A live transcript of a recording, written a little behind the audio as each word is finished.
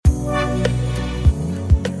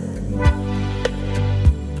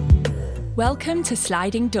Welcome to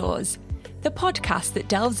Sliding Doors, the podcast that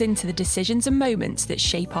delves into the decisions and moments that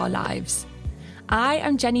shape our lives. I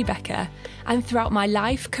am Jenny Becker, and throughout my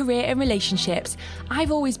life, career and relationships,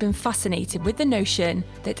 I've always been fascinated with the notion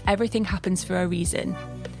that everything happens for a reason,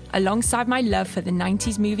 alongside my love for the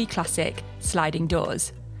 90s movie classic, Sliding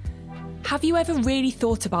Doors. Have you ever really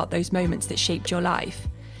thought about those moments that shaped your life?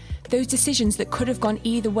 Those decisions that could have gone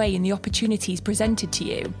either way in the opportunities presented to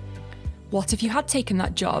you? What if you had taken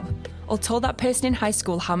that job, or told that person in high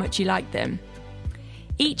school how much you liked them?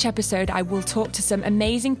 Each episode, I will talk to some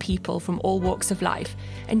amazing people from all walks of life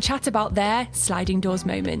and chat about their sliding doors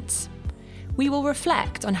moments. We will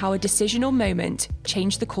reflect on how a decision or moment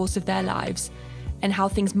changed the course of their lives and how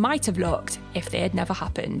things might have looked if they had never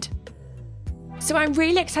happened. So I'm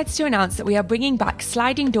really excited to announce that we are bringing back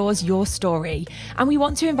Sliding Doors Your Story, and we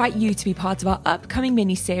want to invite you to be part of our upcoming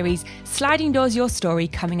mini-series, Sliding Doors Your Story,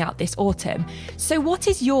 coming out this autumn. So what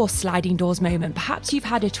is your sliding doors moment? Perhaps you've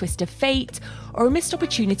had a twist of fate or a missed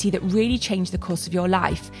opportunity that really changed the course of your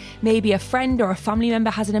life. Maybe a friend or a family member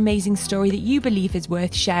has an amazing story that you believe is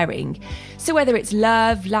worth sharing. So whether it's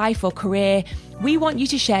love, life or career, we want you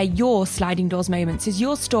to share your sliding doors moments, as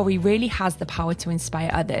your story really has the power to inspire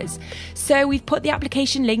others. So we've put the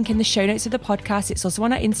application link in the show notes of the podcast. It's also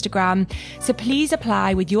on our Instagram. So please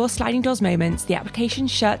apply with your sliding doors moments. The application's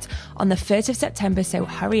shut on the 1st of September, so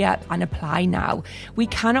hurry up and apply now. We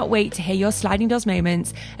cannot wait to hear your sliding doors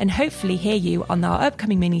moments and hopefully hear you on our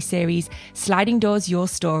upcoming mini-series, Sliding Doors Your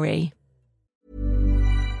Story.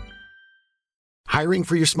 Hiring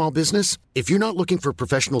for your small business? If you're not looking for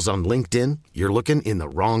professionals on LinkedIn, you're looking in the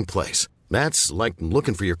wrong place. That's like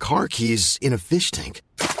looking for your car keys in a fish tank.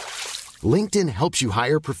 LinkedIn helps you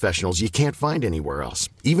hire professionals you can't find anywhere else,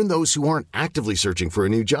 even those who aren't actively searching for a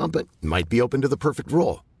new job but might be open to the perfect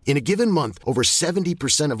role. In a given month, over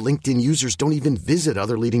 70% of LinkedIn users don't even visit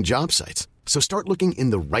other leading job sites. So start looking in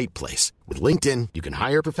the right place. With LinkedIn, you can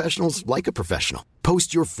hire professionals like a professional.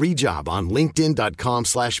 Post your free job on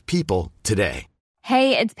linkedin.com/people today.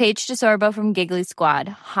 Hey, it's Paige DeSorbo from Giggly Squad.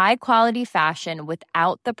 High quality fashion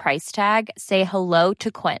without the price tag. Say hello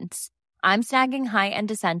to Quince. I'm snagging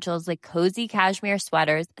high-end essentials like cozy cashmere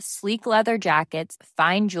sweaters, sleek leather jackets,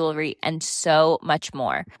 fine jewelry, and so much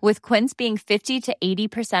more. With Quince being 50 to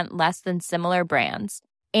 80% less than similar brands.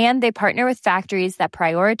 And they partner with factories that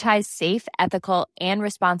prioritize safe, ethical, and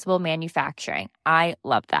responsible manufacturing. I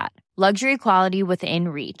love that. Luxury quality within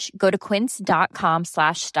reach. Go to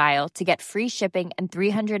quince.com/style to get free shipping and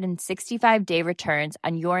 365-day returns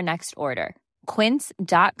on your next order.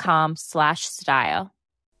 Quince.com/style.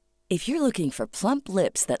 If you're looking for plump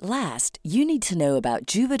lips that last, you need to know about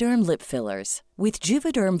Juvederm lip fillers. With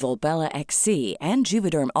Juvederm Volbella XC and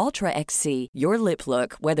Juvederm Ultra XC, your lip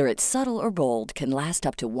look, whether it's subtle or bold, can last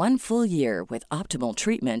up to 1 full year with optimal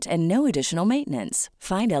treatment and no additional maintenance.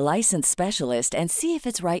 Find a licensed specialist and see if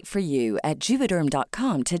it's right for you at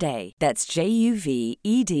Juvederm.com today. That's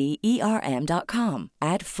JUVEDERM.com.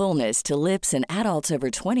 Add fullness to lips in adults over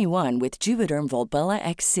 21 with Juvederm Volbella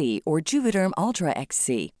XC or Juvederm Ultra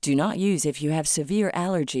XC. Do not use if you have severe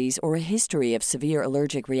allergies or a history of severe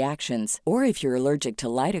allergic reactions, or if you're allergic to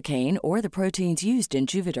lidocaine or the proteins used in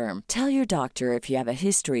Juvederm. Tell your doctor if you have a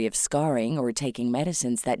history of scarring or taking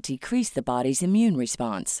medicines that decrease the body's immune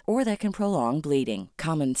response or that can prolong bleeding.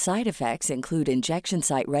 Common side effects include injection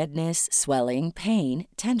site redness, swelling, pain,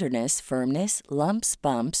 tenderness, firmness, lumps,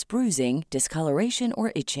 bumps, bruising, discoloration,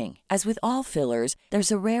 or itching. As with all fillers,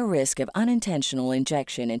 there's a rare risk of unintentional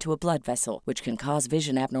injection into a blood vessel, which can cause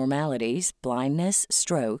vision abnormalities, blindness,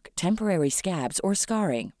 stroke, temporary scabs, or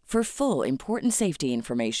scarring. For full, important safety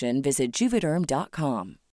information, visit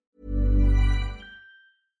Juvederm.com.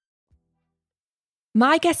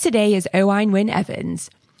 My guest today is Owain Wyn Evans.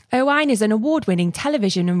 Owain is an award-winning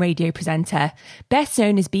television and radio presenter, best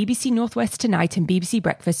known as BBC North West Tonight and BBC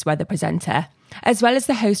Breakfast weather presenter, as well as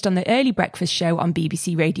the host on the Early Breakfast show on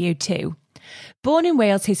BBC Radio 2. Born in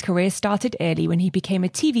Wales, his career started early when he became a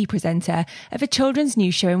TV presenter of a children's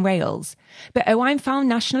news show in Wales. But Owain found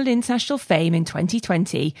national and international fame in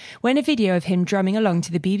 2020 when a video of him drumming along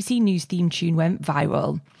to the BBC News theme tune went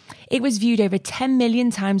viral. It was viewed over 10 million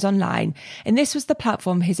times online, and this was the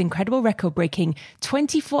platform for his incredible record-breaking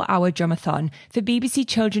 24-hour drumathon for BBC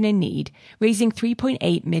Children in Need, raising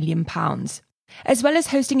 £3.8 million. As well as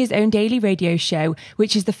hosting his own daily radio show,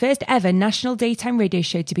 which is the first ever national daytime radio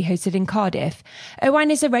show to be hosted in Cardiff, Owain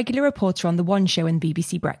is a regular reporter on The One Show and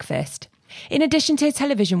BBC Breakfast. In addition to his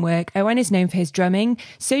television work, Owain is known for his drumming,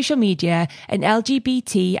 social media, and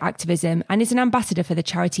LGBT activism, and is an ambassador for the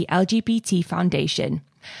charity LGBT Foundation.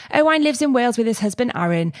 Owain lives in Wales with his husband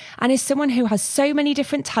Aaron and is someone who has so many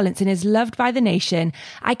different talents and is loved by the nation.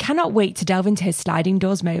 I cannot wait to delve into his sliding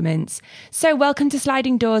doors moments. So welcome to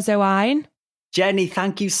Sliding Doors, Owain. Jenny,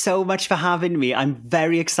 thank you so much for having me. I'm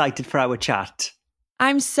very excited for our chat.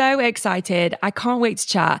 I'm so excited. I can't wait to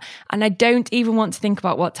chat. And I don't even want to think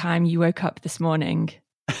about what time you woke up this morning.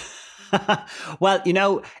 Well,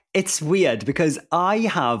 it's weird because I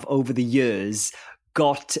have over the years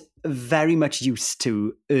got very much used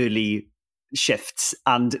to early shifts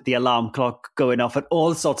and the alarm clock going off at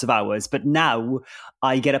all sorts of hours. But now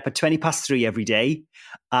I get up at 3:20 every day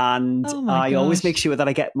and I always make sure that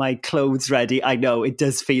I get my clothes ready. I know it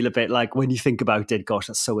does feel a bit like when you think about it, gosh,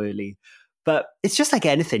 that's so early. But it's just like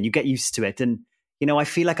anything, you get used to it. And, I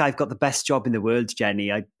feel like I've got the best job in the world,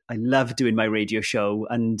 Jenny. I love doing my radio show.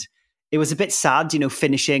 And it was a bit sad,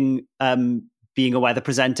 finishing being a weather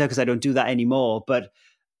presenter because I don't do that anymore. But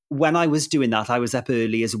when I was doing that, I was up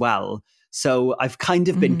early as well. So I've kind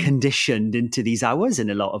of been conditioned into these hours in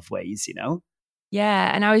a lot of ways,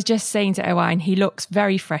 Yeah, and I was just saying to Owain, he looks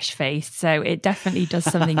very fresh-faced, so it definitely does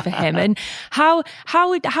something for him. And how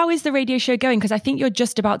is the radio show going? Because I think you're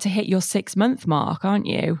just about to hit your 6-month mark, aren't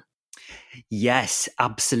you? Yes,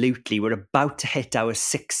 absolutely. We're about to hit our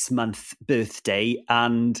 6-month birthday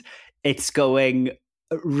and it's going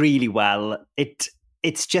really well.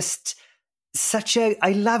 It's just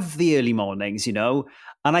I love the early mornings,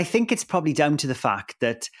 and I think it's probably down to the fact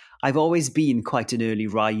that I've always been quite an early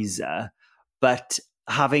riser, but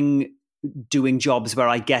doing jobs where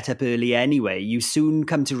I get up early anyway, you soon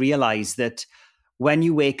come to realize that when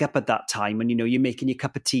you wake up at that time and, you're making your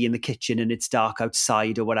cup of tea in the kitchen and it's dark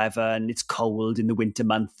outside or whatever, and it's cold in the winter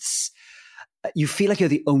months, you feel like you're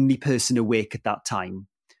the only person awake at that time.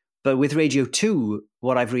 But with Radio 2,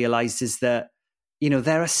 what I've realized is that,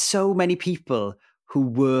 there are so many people who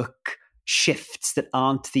work shifts that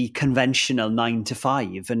aren't the conventional 9 to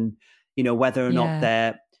 5. And, whether or not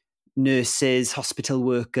they're nurses, hospital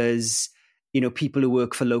workers, people who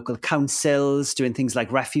work for local councils, doing things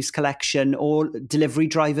like refuse collection, or delivery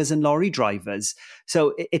drivers and lorry drivers.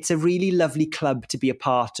 So it's a really lovely club to be a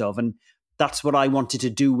part of. And that's what I wanted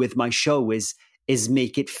to do with my show is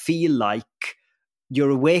make it feel like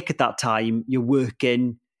you're awake at that time, you're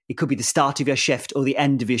working. It could be the start of your shift or the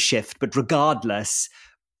end of your shift, but regardless,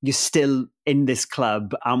 you're still in this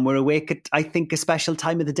club and we're awake at, I think, a special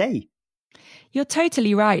time of the day. You're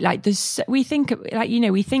totally right. Like we think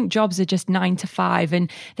jobs are just 9 to 5,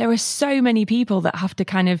 and there are so many people that have to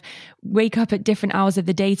kind of wake up at different hours of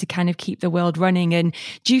the day to kind of keep the world running. And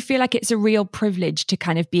do you feel like it's a real privilege to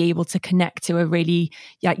kind of be able to connect to a really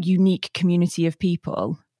unique community of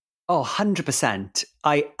people? Oh, 100%.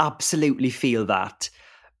 I absolutely feel that,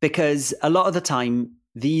 because a lot of the time,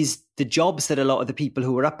 the jobs that a lot of the people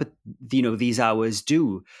who are up at these hours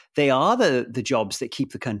do, they are the jobs that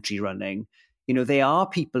keep the country running. They are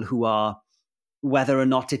people who are, whether or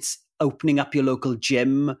not it's opening up your local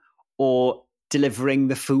gym or delivering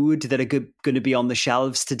the food that are going to be on the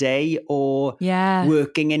shelves today, or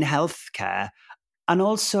working in healthcare. And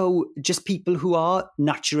also just people who are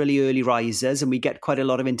naturally early risers. And we get quite a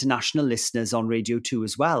lot of international listeners on Radio 2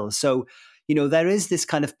 as well. So, there is this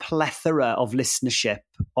kind of plethora of listenership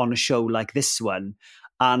on a show like this one.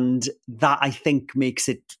 And that, I think, makes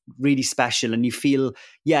it really special. And you feel,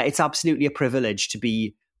 it's absolutely a privilege to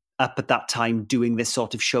be up at that time doing this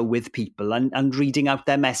sort of show with people and reading out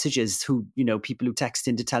their messages, people who text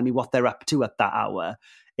in to tell me what they're up to at that hour.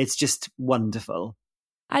 It's just wonderful.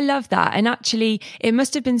 I love that. And actually, it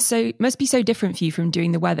must be so different for you from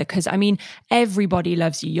doing the weather, because everybody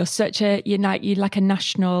loves you. You're like a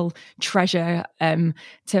national treasure to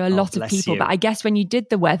a lot of people. But I guess when you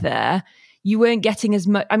did the weather, you weren't getting as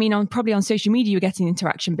much. Probably on social media, you were getting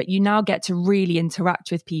interaction, but you now get to really interact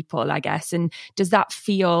with people, I guess. And does that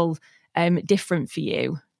feel different for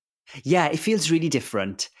you? Yeah, it feels really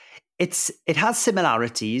different. It has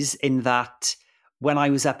similarities in that when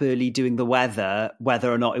I was up early doing the weather,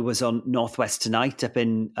 whether or not it was on Northwest Tonight up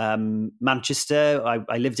in Manchester,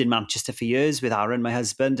 I lived in Manchester for years with Aaron, my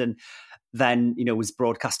husband, and then, was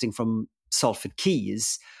broadcasting from Salford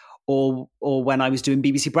Keys, or when I was doing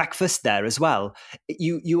BBC Breakfast there as well.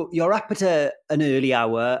 You're up at an early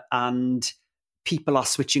hour and people are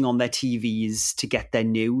switching on their TVs to get their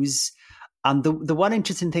news. And the one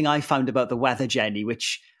interesting thing I found about the weather, Jenny,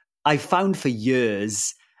 which I found for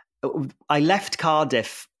years, I left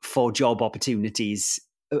Cardiff for job opportunities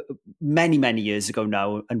many, many years ago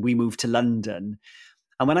now, and we moved to London.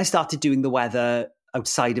 And when I started doing the weather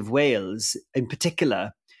outside of Wales in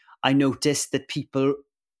particular, I noticed that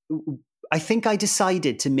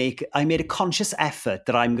I made a conscious effort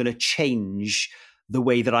that I'm going to change the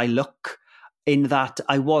way that I look, in that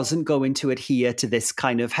I wasn't going to adhere to this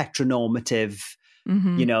kind of heteronormative,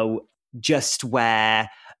 just wear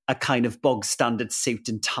a kind of bog standard suit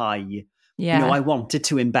and tie. Yeah. I wanted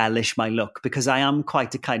to embellish my look because I am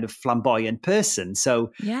quite a kind of flamboyant person.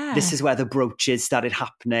 So this is where the brooches started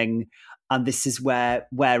happening. And this is where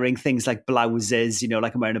wearing things like blouses,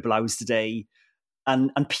 like I'm wearing a blouse today.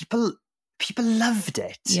 And people loved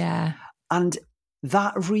it. Yeah. And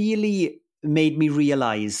that really made me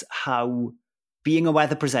realize how being a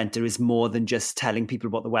weather presenter is more than just telling people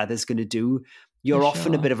what the weather's going to do. You're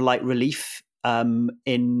often a bit of light relief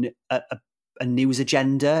in a news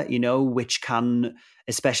agenda, which can,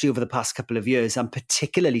 especially over the past couple of years, and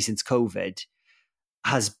particularly since COVID,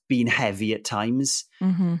 has been heavy at times.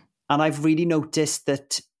 Mm-hmm. And I've really noticed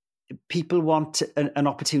that people want an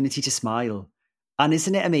opportunity to smile. And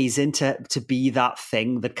isn't it amazing to be that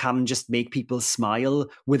thing that can just make people smile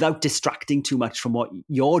without distracting too much from what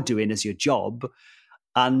you're doing as your job?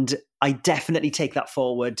 And I definitely take that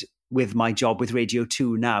forward with my job with Radio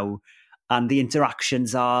 2 now. And the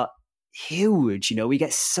interactions are huge. We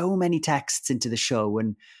get so many texts into the show,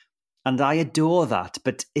 and I adore that.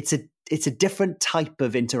 But it's a different type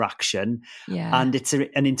of interaction. Yeah. And it's an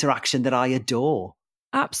interaction that I adore.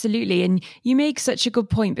 Absolutely. And you make such a good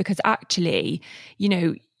point, because actually,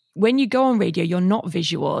 when you go on radio, you're not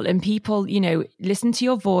visual, and people, listen to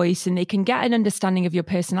your voice and they can get an understanding of your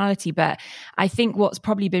personality. But I think what's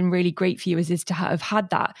probably been really great for you is to have had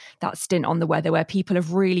that stint on the weather where people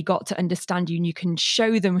have really got to understand you, and you can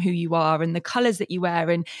show them who you are and the colours that you wear,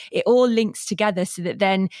 and it all links together so that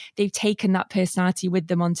then they've taken that personality with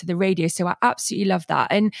them onto the radio. So I absolutely love that.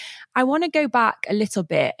 And I want to go back a little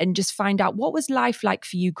bit and just find out, what was life like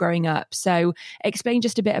for you growing up? So explain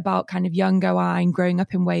just a bit about kind of young Owain growing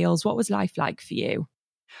up in Wales. What was life like for you?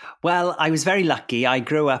 Well, I was very lucky. I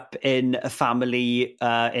grew up in a family,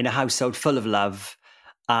 in a household full of love,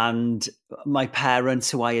 and my parents,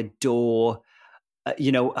 who I adore,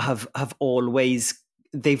 have always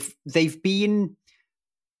they've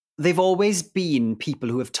always been people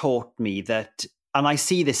who have taught me that, and I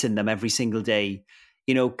see this in them every single day.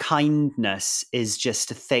 Kindness is just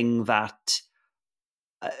a thing that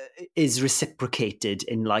is reciprocated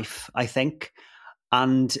in life, I think.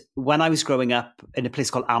 And when I was growing up in a place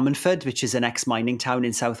called Ammanford, which is an ex-mining town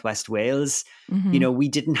in southwest Wales, we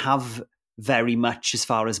didn't have very much as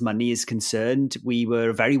far as money is concerned. We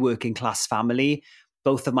were a very working class family.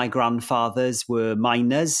 Both of my grandfathers were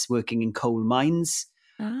miners working in coal mines.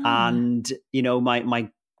 And,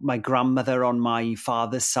 my grandmother on my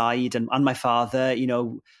father's side and my father,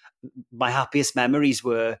 my happiest memories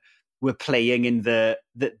were playing in the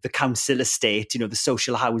council estate, the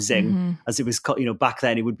social housing, as it was, back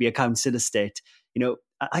then it would be a council estate.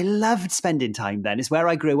 I loved spending time then. It's where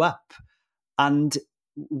I grew up. And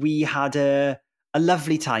we had a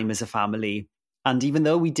lovely time as a family. And even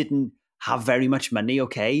though we didn't have very much money,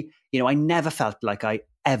 I never felt like I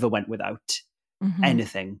ever went without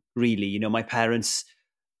anything, really.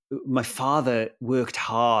 My father worked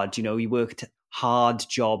hard, he worked hard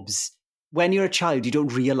jobs. When you're a child, you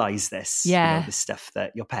don't realize this, the stuff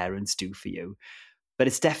that your parents do for you. But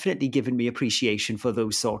it's definitely given me appreciation for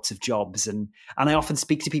those sorts of jobs. And I often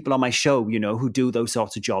speak to people on my show, who do those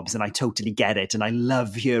sorts of jobs, and I totally get it. And I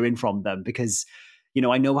love hearing from them because,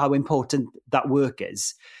 I know how important that work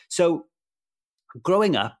is. So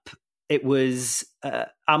growing up, it was,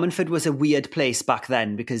 Ammanford was a weird place back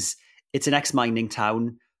then because it's an ex-mining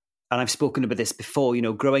town. And I've spoken about this before,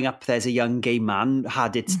 growing up there's a young gay man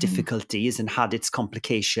had its difficulties and had its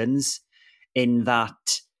complications, in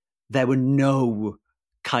that there were no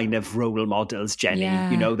kind of role models, Jenny.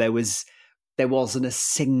 Yeah. There wasn't a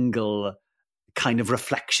single kind of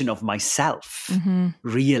reflection of myself,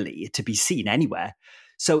 really, to be seen anywhere.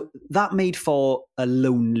 So that made for a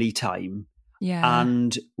lonely time. Yeah.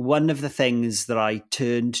 And one of the things that I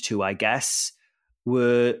turned to, I guess,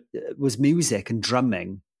 was music and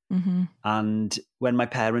drumming. And when my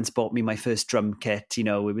parents bought me my first drum kit,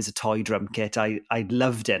 it was a toy drum kit. I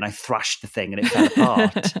loved it and I thrashed the thing and it fell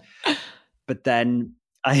apart. But then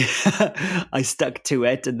I stuck to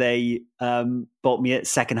it, and they bought me a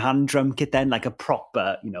secondhand drum kit then, like a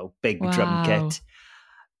proper, big drum kit.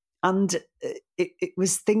 And it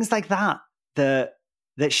was things like that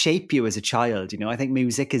shape you as a child. I think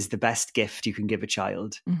music is the best gift you can give a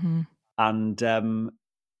child. And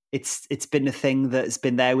it's been a thing that's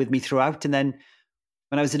been there with me throughout. And then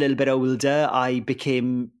when I was a little bit older, I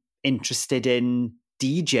became interested in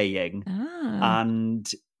DJing.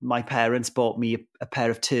 And my parents bought me a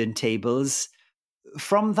pair of turntables.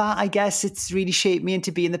 From that, I guess it's really shaped me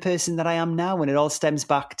into being the person that I am now. And it all stems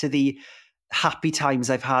back to the happy times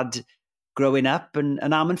I've had growing up, and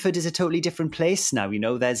Ammanford is a totally different place now.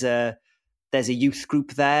 There's a youth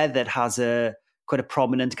group there that has quite a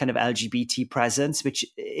prominent kind of LGBT presence, which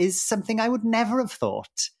is something I would never have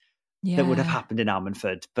thought that would have happened in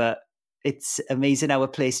Ammanford. But it's amazing how a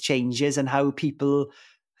place changes and how people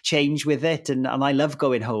change with it. And I love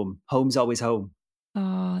going home. Home's always home.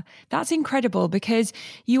 Oh, that's incredible, because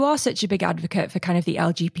you are such a big advocate for kind of the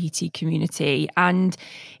LGBT community. And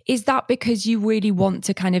is that because you really want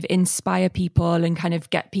to kind of inspire people and kind of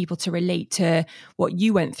get people to relate to what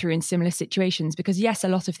you went through in similar situations? Because yes, a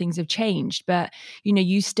lot of things have changed, but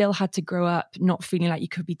you still had to grow up not feeling like you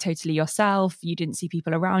could be totally yourself. You didn't see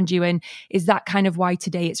people around you. And is that kind of why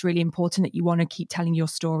today it's really important that you want to keep telling your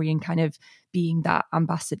story and kind of being that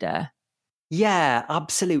ambassador? Yeah,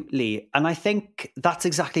 absolutely. And I think that's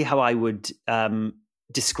exactly how I would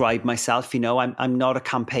describe myself. I'm not a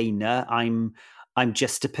campaigner. I'm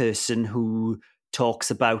just a person who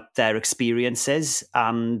talks about their experiences,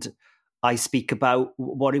 and I speak about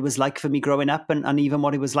what it was like for me growing up, and even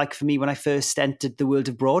what it was like for me when I first entered the world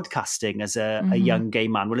of broadcasting as a young gay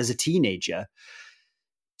man, as a teenager.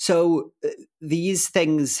 So these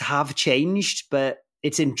things have changed, but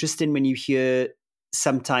it's interesting when you hear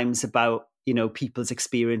sometimes about people's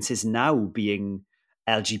experiences now being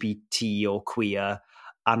LGBT or queer,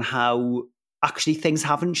 and how actually things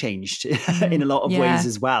haven't changed in a lot of ways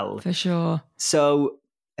as well. For sure. So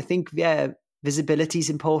I think, visibility is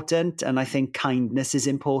important, and I think kindness is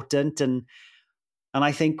important. And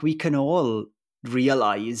I think we can all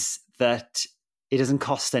realize that it doesn't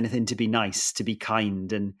cost anything to be nice, to be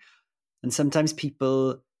kind. And sometimes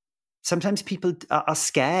people are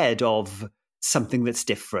scared of something that's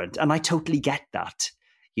different. And I totally get that,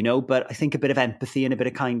 but I think a bit of empathy and a bit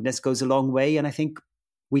of kindness goes a long way. And I think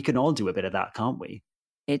we can all do a bit of that, can't we?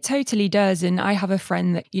 It totally does. And I have a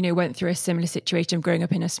friend that, went through a similar situation of growing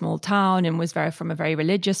up in a small town and was from a very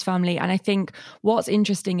religious family. And I think what's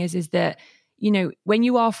interesting is that, when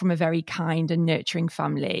you are from a very kind and nurturing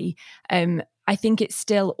family, I think it's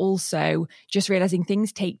still also just realizing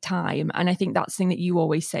things take time. And I think that's the thing that you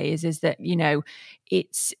always say is that,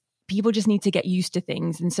 it's people just need to get used to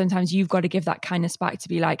things. And sometimes you've got to give that kindness back to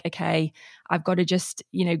be like, okay, I've got to just,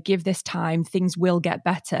 give this time, things will get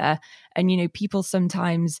better. And, people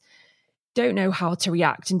sometimes don't know how to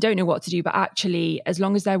react and don't know what to do. But actually, as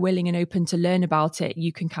long as they're willing and open to learn about it,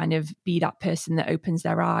 you can kind of be that person that opens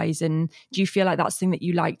their eyes. And do you feel like that's something that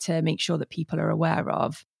you like to make sure that people are aware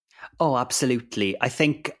of? Oh, absolutely. I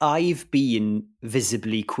think I've been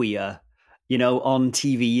visibly queer, on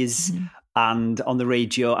TVs and on the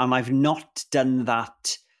radio, and I've not done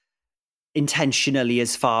that intentionally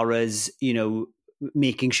as far as,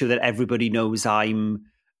 making sure that everybody knows I'm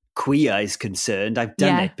queer is concerned. I've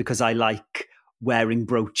done it because I like wearing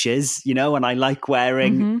brooches, and I like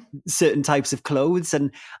wearing certain types of clothes.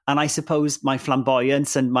 And I suppose my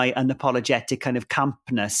flamboyance and my unapologetic kind of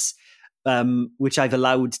campness, which I've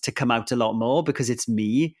allowed to come out a lot more because it's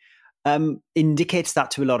me, indicates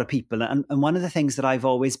that to a lot of people. And one of the things that I've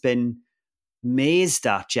always been amazed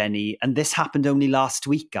at, Jenny, and this happened only last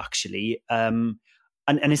week, actually, and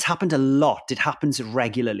it's happened a lot. It happens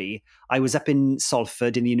regularly. I was up in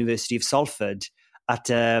Salford, in the University of Salford,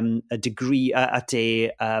 at a degree, at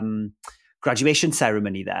a graduation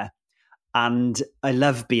ceremony there. And I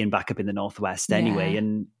love being back up in the Northwest anyway.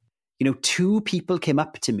 And, two people came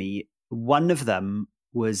up to me. One of them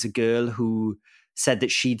was a girl who said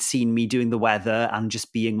that she'd seen me doing the weather and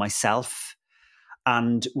just being myself,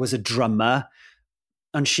 and was a drummer.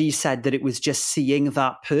 And she said that it was just seeing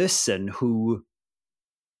that person who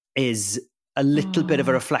is a little bit of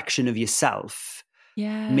a reflection of yourself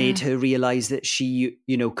made her realize that she,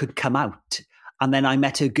 could come out. And then I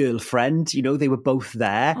met her girlfriend, they were both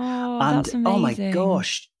there. And that's amazing. Oh my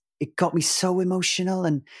gosh, it got me so emotional.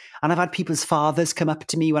 And I've had people's fathers come up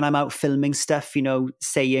to me when I'm out filming stuff,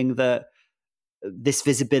 saying that this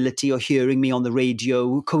visibility or hearing me on the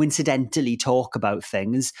radio coincidentally talk about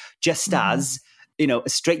things, just as, a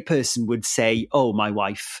straight person would say, oh, my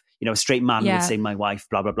wife, a straight man would say my wife,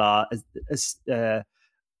 blah, blah, blah. A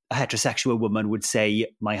heterosexual woman would say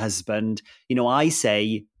my husband. I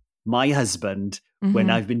say my husband when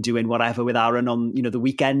I've been doing whatever with Aaron on, the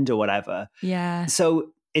weekend or whatever. Yeah.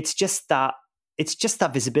 So it's just that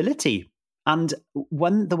visibility. And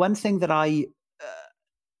the one thing that I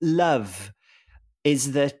love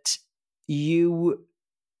is that the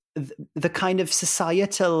kind of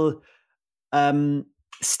societal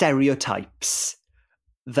stereotypes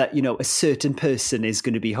that, a certain person is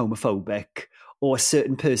going to be homophobic or a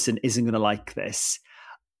certain person isn't going to like this.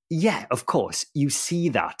 yeah, of course, you see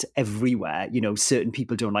that everywhere. Certain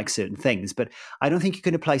people don't like certain things, but I don't think you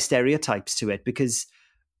can apply stereotypes to it, because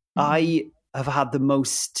I have had the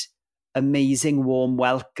most amazing warm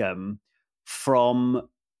welcome from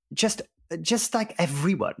just like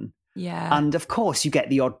everyone. Yeah. And of course, you get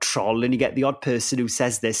the odd troll and you get the odd person who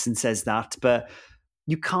says this and says that, but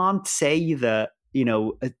you can't say that,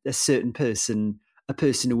 a certain person, a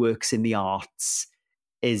person who works in the arts,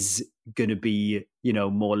 is going to be,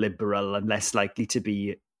 more liberal and less likely to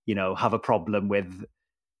be, have a problem with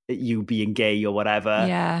you being gay or whatever.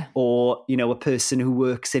 Yeah. Or, a person who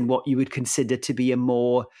works in what you would consider to be a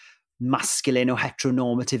more masculine or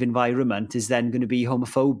heteronormative environment is then going to be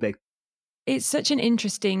homophobic. It's such an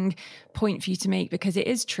interesting point for you to make, because it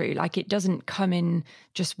is true. Like, it doesn't come in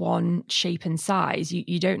just one shape and size.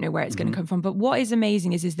 You don't know where it's going to come from. But what is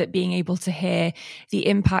amazing is that being able to hear the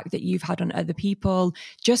impact that you've had on other people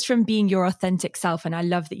just from being your authentic self. And I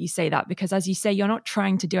love that you say that, because as you say, you're not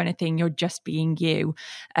trying to do anything. You're just being you.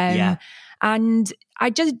 Yeah. And I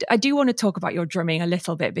do want to talk about your drumming a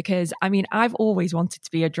little bit, because I mean, I've always wanted to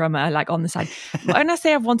be a drummer, like on the side. When I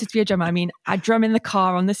say I've wanted to be a drummer, I mean, I drum in the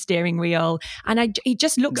car on the steering wheel, and it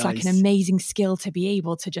just looks like an amazing skill to be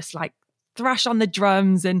able to just like thrash on the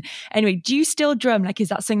drums. And anyway, do you still drum? Like, is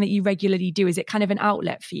that something that you regularly do? Is it kind of an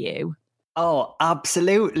outlet for you? Oh,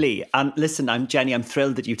 absolutely. And listen, I'm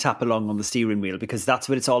thrilled that you tap along on the steering wheel, because that's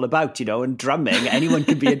what it's all about, and drumming, anyone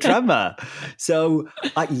can be a drummer. So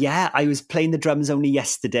I was playing the drums only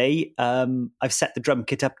yesterday. I've set the drum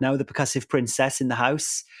kit up now, the Percussive Princess, in the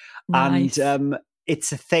house. Nice. And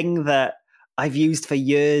it's a thing that I've used for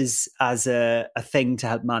years as a thing to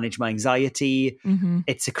help manage my anxiety.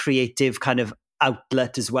 It's a creative kind of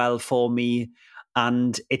outlet as well for me.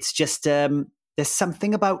 And it's just... there's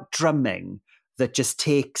something about drumming that just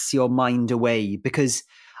takes your mind away, because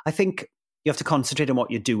I think you have to concentrate on what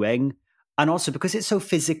you're doing. And also because it's so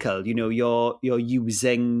physical, you're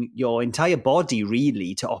using your entire body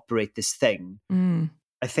really to operate this thing.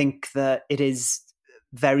 I think that it is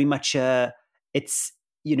very much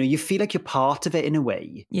you feel like you're part of it in a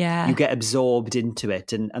way. Yeah. You get absorbed into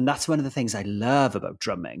it. And that's one of the things I love about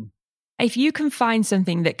drumming. If you can find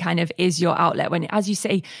something that kind of is your outlet, when, as you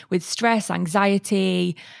say, with stress,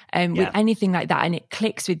 anxiety, with anything like that, and it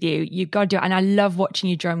clicks with you, you've got to do it. And I love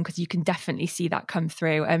watching you drum, because you can definitely see that come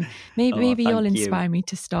through. Maybe you'll inspire me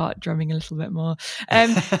to start drumming a little bit more.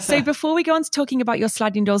 So before we go on to talking about your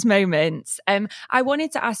sliding doors moments, I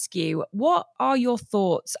wanted to ask you, what are your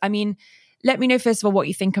thoughts? I mean, let me know, first of all, what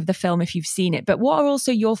you think of the film if you've seen it, but what are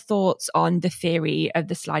also your thoughts on the theory of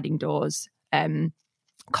the sliding doors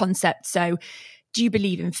concept? So do you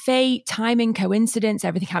believe in fate, timing, coincidence,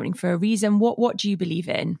 everything happening for a reason? What do you believe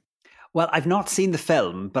in? Well, I've not seen the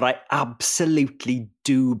film, but I absolutely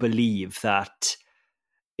do believe that,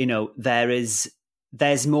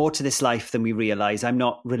 there's more to this life than we realize. I'm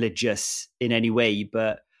not religious in any way,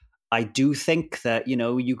 but I do think that,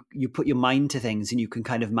 you put your mind to things and you can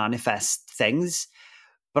kind of manifest things.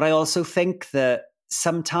 But I also think that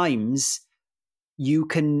sometimes you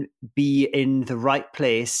can be in the right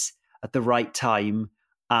place at the right time,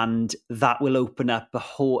 and that will open up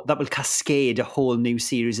that will cascade a whole new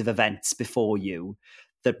series of events before you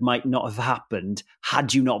that might not have happened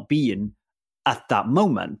had you not been at that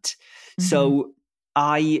moment. So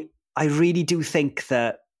I really do think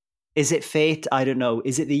that, is it fate? I don't know.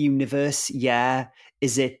 Is it the universe? Yeah.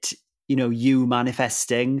 Is it, you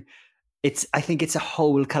manifesting? I think it's a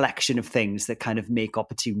whole collection of things that kind of make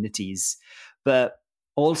opportunities. But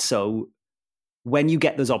also, when you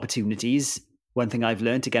get those opportunities, one thing I've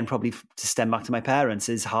learned, again, probably to stem back to my parents,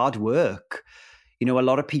 is hard work. A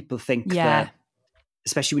lot of people think that,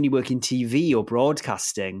 especially when you work in TV or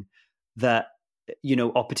broadcasting, that,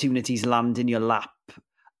 opportunities land in your lap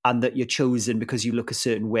and that you're chosen because you look a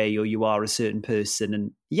certain way or you are a certain person.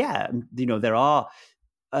 And there are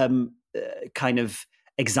kind of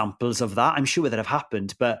examples of that, I'm sure, that have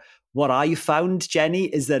happened. But what I found, Jenny,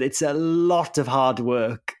 is that it's a lot of hard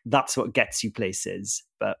work. That's what gets you places.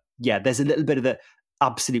 But yeah, there's a little bit of the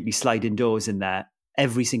absolutely sliding doors in there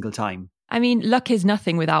every single time. I mean, luck is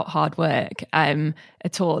nothing without hard work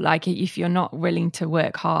at all. Like, if you're not willing to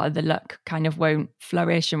work hard, the luck kind of won't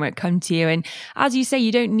flourish and won't come to you. And as you say,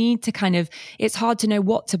 you don't need to it's hard to know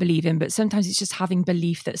what to believe in, but sometimes it's just having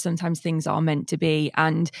belief that sometimes things are meant to be.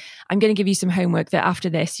 And I'm going to give you some homework that after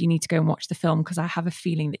this, you need to go and watch the film, because I have a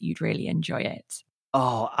feeling that you'd really enjoy it.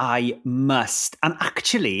 Oh, I must. And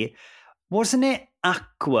actually, wasn't it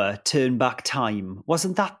Aqua, Turn Back Time?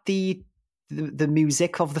 Wasn't that the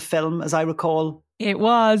music of the film, as I recall? It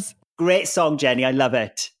was. Great song, Jenny. I love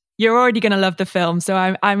it. You're already going to love the film,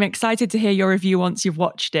 so I'm excited to hear your review once you've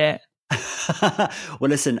watched it. Well,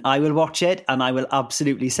 listen, I will watch it and I will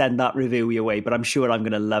absolutely send that review your way, but I'm sure I'm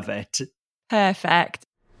going to love it. Perfect.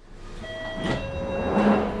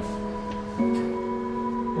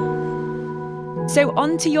 So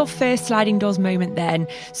on to your first sliding doors moment then.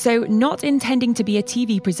 So not intending to be a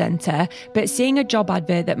TV presenter, but seeing a job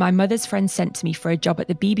advert that my mother's friend sent to me for a job at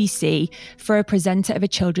the BBC for a presenter of a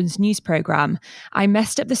children's news programme. I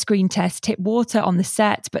messed up the screen test, tipped water on the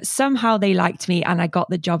set, but somehow they liked me and I got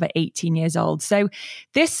the job at 18 years old. So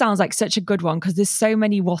this sounds like such a good one because there's so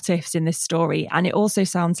many what ifs in this story. And it also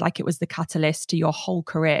sounds like it was the catalyst to your whole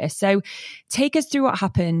career. So take us through what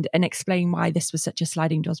happened and explain why this was such a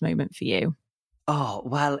sliding doors moment for you. Oh,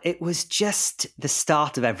 well, it was just the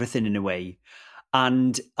start of everything in a way.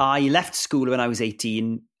 And I left school when I was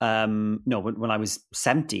 18, when I was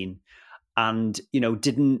 17 and,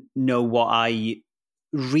 didn't know what I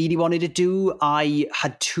really wanted to do. I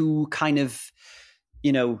had two kind of,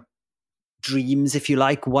 dreams, if you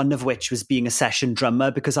like, one of which was being a session drummer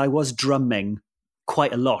because I was drumming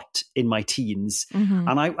quite a lot in my teens. Mm-hmm.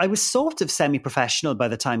 And I was sort of semi-professional by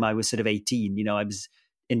the time I was sort of 18. I was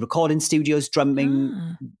in recording studios,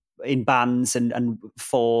 drumming in bands and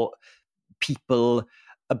for people.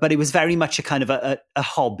 But it was very much a kind of a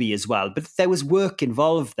hobby as well. But there was work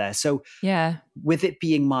involved there. So yeah, with it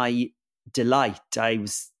being my delight, I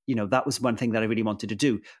was, that was one thing that I really wanted to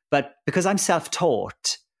do. But because I'm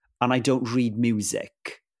self-taught and I don't read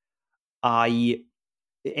music,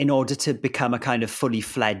 in order to become a kind of fully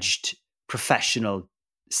fledged professional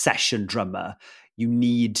session drummer, you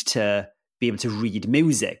need to be able to read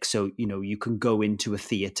music. So, you can go into a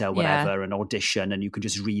theatre, whatever, and audition and you can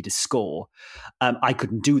just read a score. I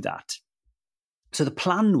couldn't do that. So the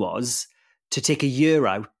plan was to take a year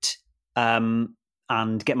out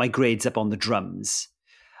and get my grades up on the drums.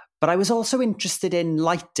 But I was also interested in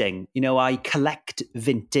lighting. I collect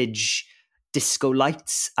vintage disco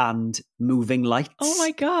lights and moving lights. Oh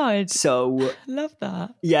my God. So love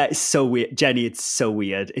that. Yeah, it's so weird. Jenny, it's so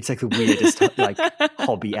weird. It's like the weirdest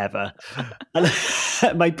hobby ever.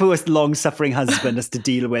 And my poor long-suffering husband has to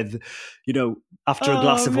deal with, after a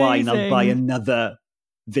glass of wine, I'll buy another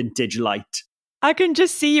vintage light. I can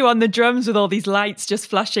just see you on the drums with all these lights just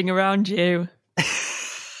flashing around you.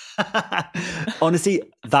 Honestly,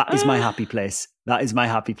 that is my happy place. That is my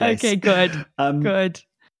happy place. Okay, good. Good.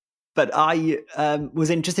 But I was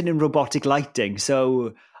interested in robotic lighting.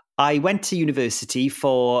 So I went to university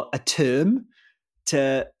for a term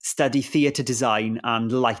to study theatre design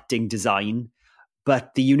and lighting design.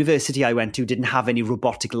 But the university I went to didn't have any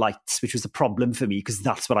robotic lights, which was a problem for me because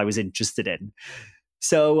that's what I was interested in.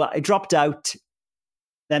 So I dropped out.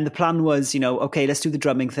 Then the plan was, okay, let's do the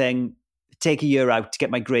drumming thing, take a year out to get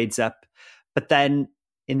my grades up. But then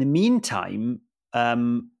in the meantime,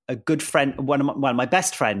 a good friend, one of my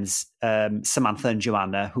best friends, Samantha and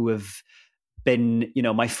Joanna, who have been,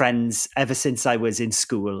 my friends ever since I was in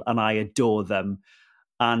school, and I adore them.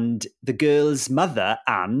 And the girl's mother,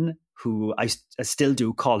 Anne, who I still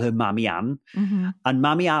do call her Mammy Anne, mm-hmm. and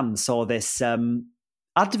Mammy Anne saw this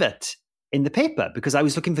advert in the paper because I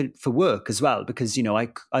was looking for work as well because,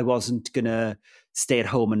 I wasn't going to stay at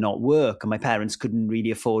home and not work and my parents couldn't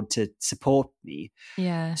really afford to support me.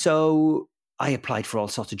 Yeah. So I applied for all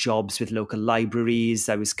sorts of jobs with local libraries.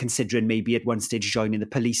 I was considering maybe at one stage joining the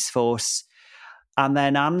police force. And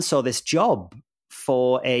then Anne saw this job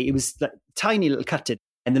it was a tiny little cutting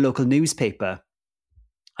in the local newspaper.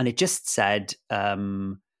 And it just said,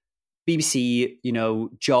 BBC,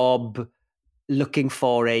 job looking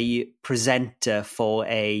for a presenter for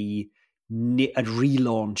a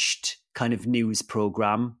relaunched kind of news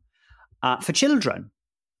program for children.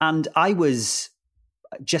 And I was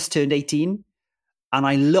just turned 18 and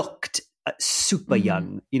I looked super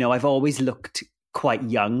young. I've always looked quite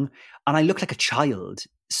young and I looked like a child.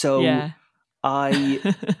 So I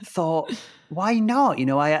thought, why not?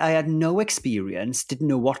 I had no experience, didn't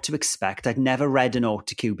know what to expect. I'd never read an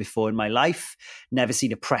autocue before in my life, never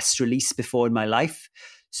seen a press release before in my life.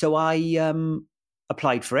 So I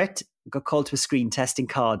applied for it, got called to a screen test in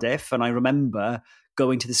Cardiff. And I remember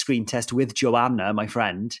going to the screen test with Joanna, my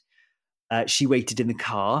friend. She waited in the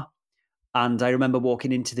car. And I remember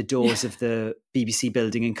walking into the doors of the BBC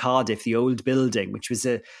building in Cardiff, the old building, which was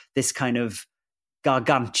this kind of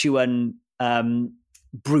gargantuan,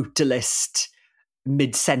 brutalist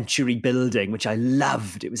mid-century building, which I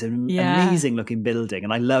loved. It was an amazing looking building.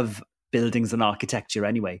 And I love buildings and architecture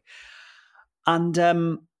anyway.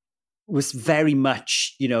 And was very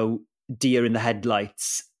much, deer in the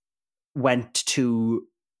headlights, went to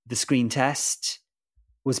the screen test,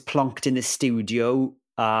 was plonked in the studio,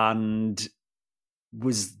 and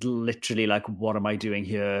was literally like, what am I doing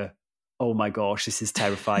here? Oh my gosh, this is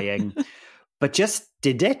terrifying. But just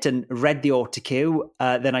did it and read the autocue.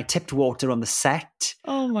 Then I tipped water on the set.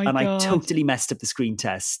 Oh my and God. I totally messed up the screen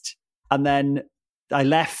test. And then I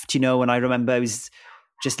left, and I remember I was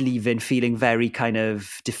just leaving feeling very kind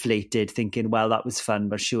of deflated, thinking, well, that was fun,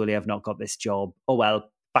 but surely I've not got this job. Oh,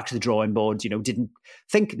 well, back to the drawing board, didn't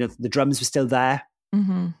think the drums were still there.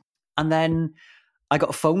 Mm-hmm. And then I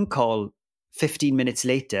got a phone call 15 minutes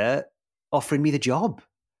later offering me the job.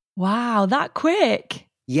 Wow, that quick.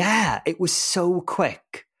 Yeah, it was so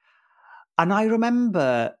quick. And I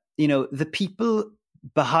remember, the people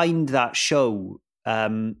behind that show,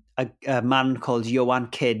 a man called Owain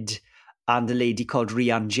and a lady called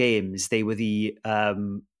Rhiann James. They were the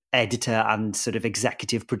editor and sort of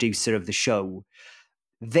executive producer of the show.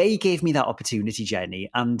 They gave me that opportunity, Jenny,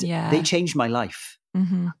 and they changed my life.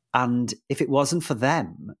 Mm-hmm. And if it wasn't for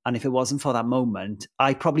them, and if it wasn't for that moment,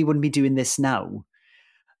 I probably wouldn't be doing this now.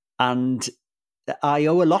 And I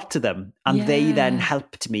owe a lot to them. And they then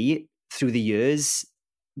helped me through the years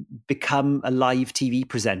become a live TV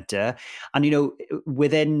presenter. And,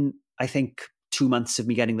 within, I think, 2 months of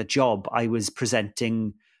me getting the job, I was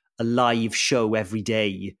presenting a live show every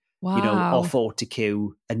day, off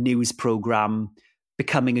autocue, a news program,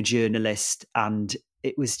 becoming a journalist. And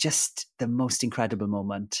it was just the most incredible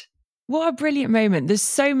moment. What a brilliant moment. There's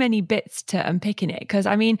so many bits to unpick in it. Because,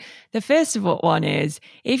 the first of all one is,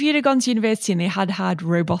 if you'd have gone to university and they had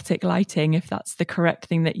robotic lighting, if that's the correct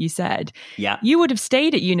thing that you said, you would have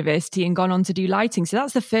stayed at university and gone on to do lighting. So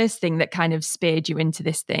that's the first thing that kind of speared you into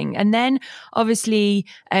this thing. And then, obviously,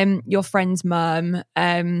 your friend's mum,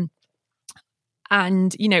 and,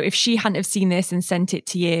 if she hadn't have seen this and sent it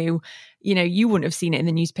to you, you wouldn't have seen it in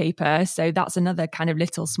the newspaper. So that's another kind of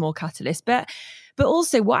little small catalyst. But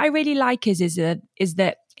also what I really like is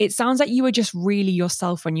that it sounds like you were just really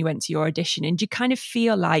yourself when you went to your audition. And you kind of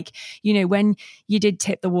feel like, when you did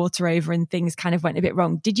tip the water over and things kind of went a bit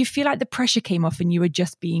wrong, did you feel like the pressure came off and you were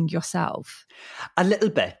just being yourself? A little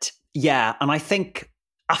bit, yeah. And I think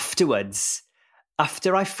afterwards,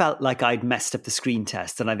 after I felt like I'd messed up the screen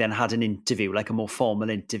test and I then had an interview, like a more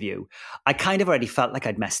formal interview, I kind of already felt like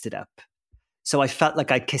I'd messed it up. So I felt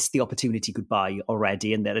like I'd kissed the opportunity goodbye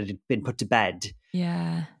already and that it had been put to bed.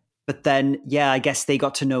 Yeah. But then, I guess they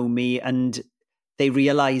got to know me and they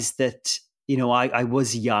realized that, I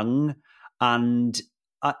was young and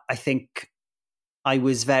I think I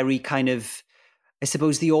was very kind of, I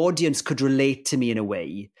suppose the audience could relate to me in a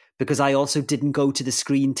way because I also didn't go to the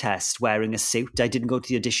screen test wearing a suit. I didn't go to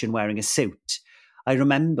the audition wearing a suit. I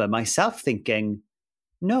remember myself thinking,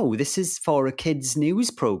 no, this is for a kids'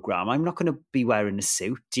 news program. I'm not going to be wearing a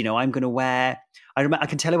suit. I'm going to wear, I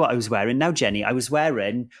can tell you what I was wearing now, Jenny. I was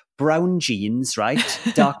wearing brown jeans, right?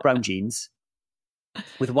 Dark brown jeans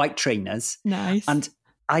with white trainers. Nice. And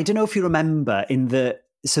I don't know if you remember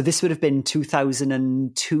so this would have been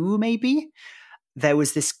 2002, maybe. There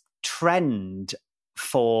was this trend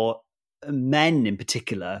for men in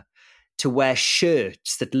particular to wear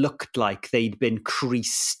shirts that looked like they'd been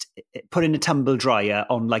creased, put in a tumble dryer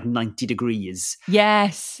on like 90 degrees.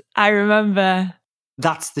 Yes, I remember.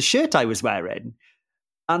 That's the shirt I was wearing.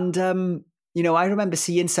 And, I remember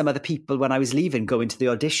seeing some other people when I was leaving going to the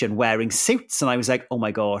audition wearing suits. And I was like, oh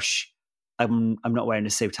my gosh, I'm not wearing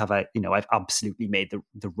a suit. Have I, I've absolutely made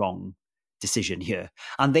the wrong decision here.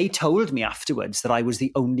 And they told me afterwards that I was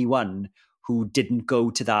the only one who didn't go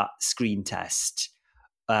to that screen test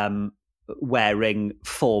wearing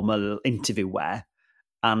formal interview wear.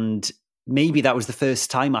 And maybe that was the first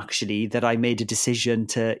time actually that I made a decision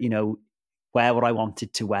to, wear what I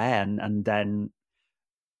wanted to wear. And then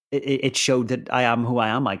it showed that I am who I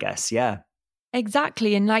am, I guess. Yeah.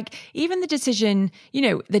 Exactly. And like even the decision,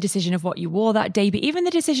 the decision of what you wore that day, but even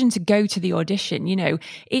the decision to go to the audition,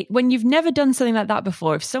 when you've never done something like that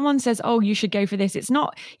before, if someone says, oh, you should go for this, it's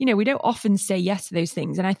not, we don't often say yes to those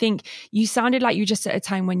things. And I think you sounded like you were just at a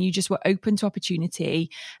time when you just were open to opportunity.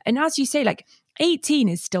 And as you say, like 18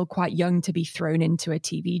 is still quite young to be thrown into a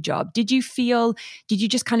TV job. Did you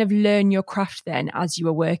just kind of learn your craft then as you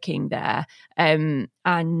were working there? And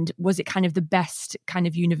was it kind of the best kind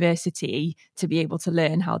of university to be able to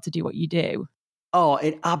learn how to do what you do? Oh,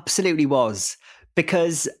 it absolutely was.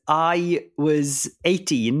 Because I was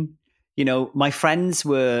 18, my friends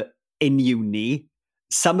were in uni.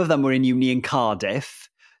 Some of them were in uni in Cardiff.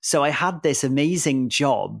 So I had this amazing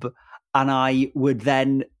job and I would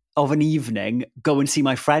then of an evening go and see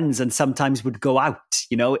my friends and sometimes would go out,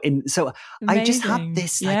 so amazing. I just had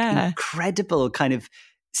this incredible kind of,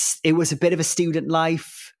 it was a bit of a student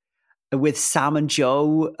life. with Sam and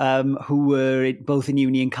Joe, who were both in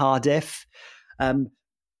uni in Cardiff.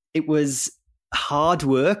 It was hard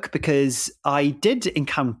work because I did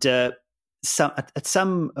encounter at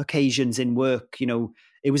some occasions in work,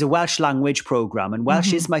 it was a Welsh language program, and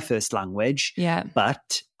Welsh is my first language. Yeah.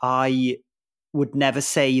 But I would never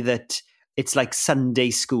say that it's like Sunday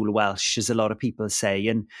school Welsh, as a lot of people say.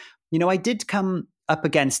 And, I did come up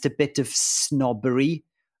against a bit of snobbery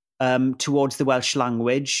towards the Welsh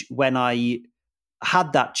language when I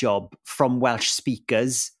had that job from Welsh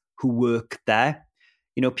speakers who worked there.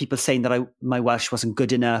 People saying that my Welsh wasn't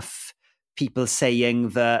good enough. People saying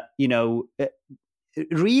that,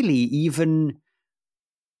 really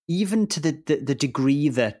even to the degree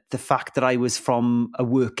that the fact that I was from a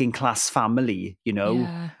working class family,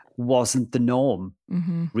 wasn't the norm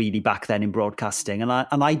really back then in broadcasting. And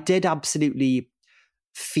I did absolutely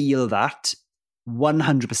feel that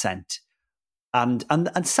 100%.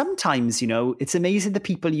 And sometimes, it's amazing the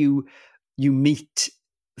people you meet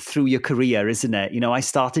through your career, isn't it? I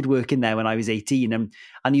started working there when I was 18,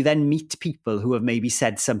 and you then meet people who have maybe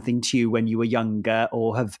said something to you when you were younger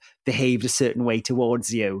or have behaved a certain way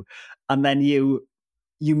towards you. And then you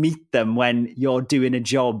meet them when you're doing a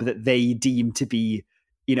job that they deem to be,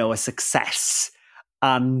 a success.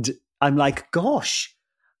 And I'm like, gosh,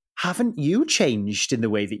 haven't you changed in the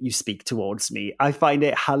way that you speak towards me? I find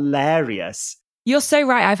it hilarious. You're so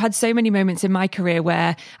right. I've had so many moments in my career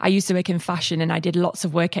where I used to work in fashion and I did lots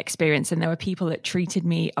of work experience, and there were people that treated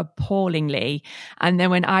me appallingly. And then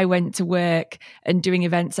when I went to work and doing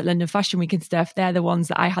events at London Fashion Week and stuff, they're the ones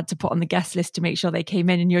that I had to put on the guest list to make sure they came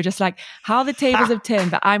in. And you're just like, how the tables have turned.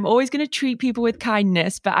 But I'm always going to treat people with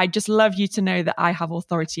kindness. But I just love you to know that I have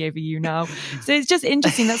authority over you now. So it's just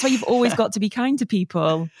interesting. That's why you've always got to be kind to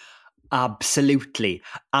people. Absolutely.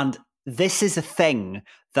 And this is a thing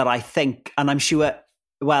that I think, and I'm sure,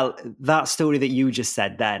 well, that story that you just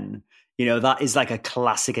said then, that is like a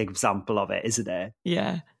classic example of it, isn't it?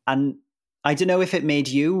 Yeah. And I don't know if it made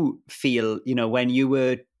you feel, when you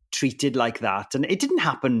were treated like that, and it didn't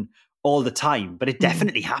happen all the time, but it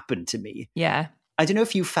definitely happened to me. Yeah. I don't know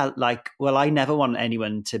if you felt like, well, I never want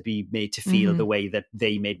anyone to be made to feel the way that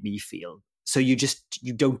they made me feel. So you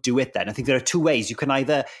don't do it then. I think there are two ways. You can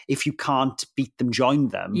either, if you can't beat them, join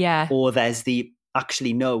them. Yeah. Or there's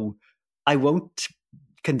actually, no, I won't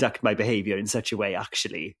conduct my behavior in such a way,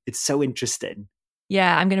 actually. It's so interesting.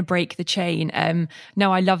 Yeah, I'm going to break the chain.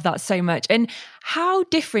 No, I love that so much. And how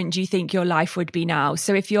different do you think your life would be now?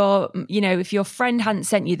 So if if your friend hadn't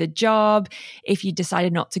sent you the job, if you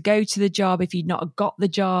decided not to go to the job, if you'd not have got the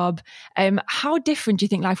job, how different do you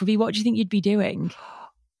think life would be? What do you think you'd be doing?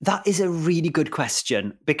 That is a really good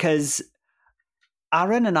question, because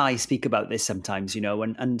Aaron and I speak about this sometimes,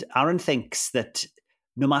 and Aaron thinks that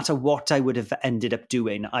no matter what I would have ended up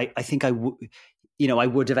doing, I think I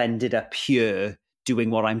would have ended up here doing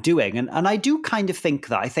what I'm doing. And I do kind of think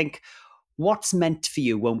that. I think what's meant for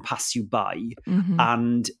you won't pass you by. Mm-hmm.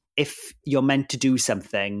 And if you're meant to do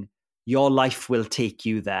something, your life will take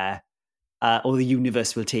you there, or the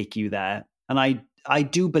universe will take you there. And I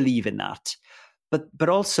do believe in that. But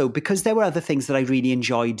also because there were other things that I really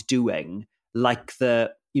enjoyed doing, like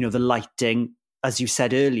the lighting, as you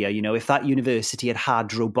said earlier, if that university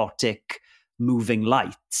had robotic moving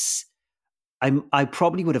lights, I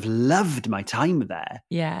probably would have loved my time there.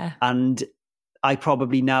 Yeah. And I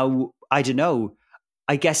probably now, I don't know,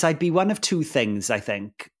 I guess I'd be one of two things, I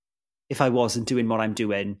think, if I wasn't doing what I'm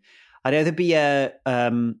doing. I'd either be a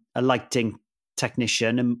lighting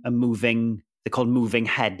technician, they're called moving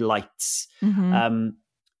headlights,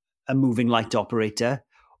 a moving light operator,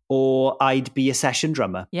 or I'd be a session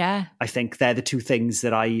drummer. Yeah. I think they're the two things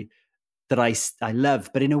that I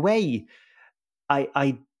love. But in a way,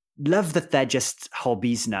 I love that they're just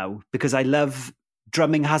hobbies now, because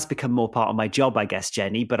drumming has become more part of my job, I guess,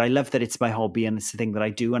 Jenny, but I love that it's my hobby and it's the thing that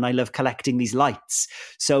I do. And I love collecting these lights.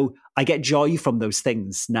 So I get joy from those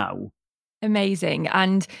things now. Amazing.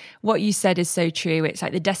 And what you said is so true. It's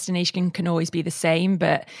like the destination can always be the same,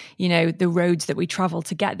 but the roads that we travel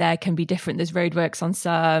to get there can be different. There's roadworks on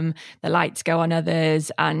some, the lights go on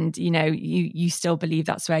others, and you still believe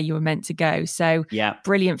that's where you were meant to go. So yeah,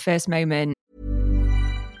 brilliant first moment.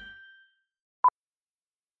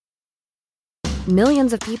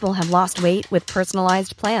 Millions of people have lost weight with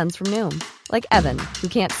personalized plans from Noom, like Evan, who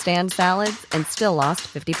can't stand salads and still lost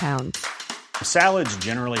 50 pounds. Salads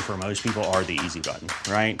generally for most people are the easy button,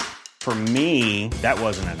 right? For me, that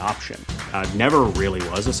wasn't an option. I never really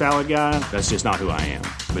was a salad guy. That's just not who I am.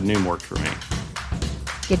 But Noom worked for me.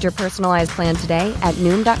 Get your personalized plan today at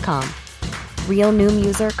Noom.com. Real Noom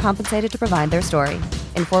user compensated to provide their story.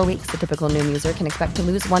 In 4 weeks, the typical Noom user can expect to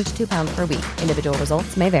lose 1 to 2 pounds per week. Individual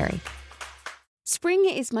results may vary. Spring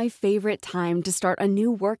is my favorite time to start a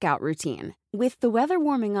new workout routine. With the weather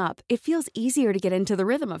warming up, it feels easier to get into the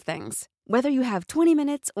rhythm of things. Whether you have 20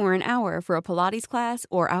 minutes or an hour for a Pilates class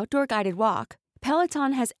or outdoor guided walk,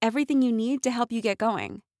 Peloton has everything you need to help you get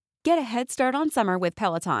going. Get a head start on summer with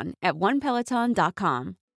Peloton at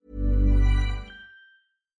onepeloton.com.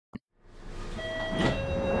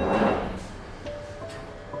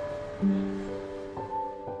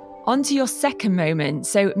 On to your second moment.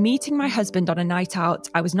 So, meeting my husband on a night out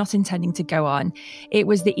I was not intending to go on. It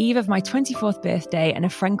was the eve of my 24th birthday, and a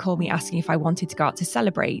friend called me asking if I wanted to go out to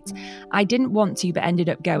celebrate. I didn't want to, but ended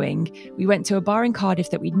up going. We went to a bar in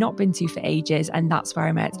Cardiff that we'd not been to for ages, and that's where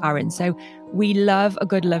I met Aaron. So, we love a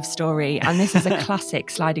good love story, and this is a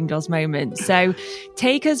classic sliding doors moment. So,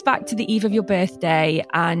 take us back to the eve of your birthday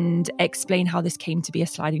and explain how this came to be a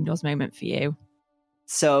sliding doors moment for you.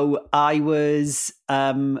 So I was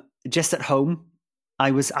just at home.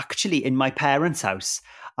 I was actually in my parents' house.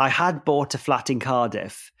 I had bought a flat in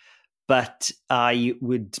Cardiff, but I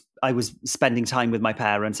was spending time with my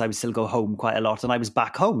parents. I would still go home quite a lot, and I was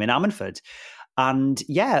back home in Ammanford. And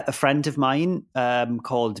yeah, a friend of mine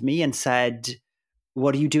called me and said,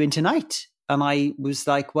 "What are you doing tonight?" And I was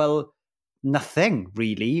like, "Well, nothing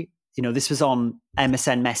really." You know, this was on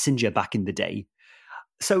MSN Messenger back in the day.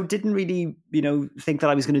 So didn't really, think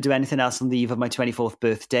that I was going to do anything else on the eve of my 24th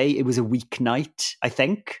birthday. It was a weeknight, I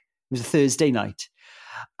think. It was a Thursday night.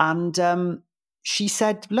 And she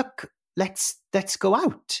said, "Look, let's go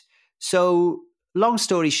out." So long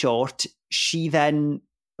story short,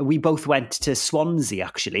 we both went to Swansea,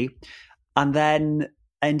 actually, and then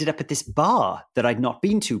ended up at this bar that I'd not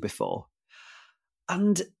been to before.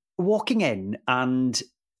 And walking in, and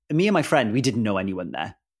me and my friend, we didn't know anyone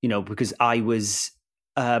there, because it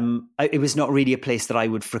was not really a place that I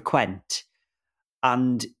would frequent.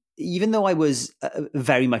 And even though I was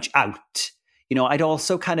very much out, I'd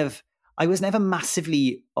also I was never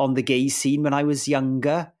massively on the gay scene when I was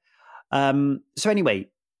younger. So anyway,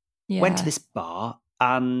 went to this bar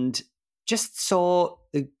and just saw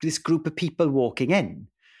this group of people walking in.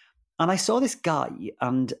 And I saw this guy,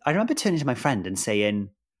 and I remember turning to my friend and saying,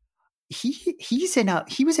 he was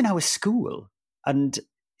in our school. And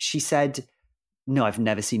she said, "No, I've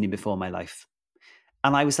never seen him before in my life."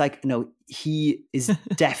 And I was like, "No, he is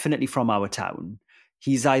definitely from our town.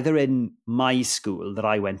 He's either in my school that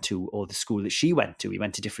I went to or the school that she went to. We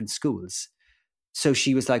went to different schools." So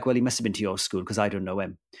she was like, "Well, he must have been to your school because I don't know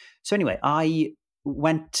him." So anyway, I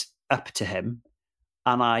went up to him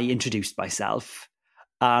and I introduced myself,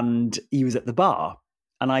 and he was at the bar.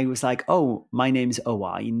 And I was like, "Oh, my name's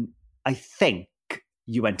Owain. I think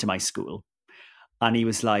you went to my school." And he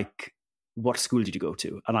was like, "What school did you go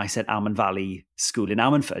to?" And I said, "Ammon Valley School in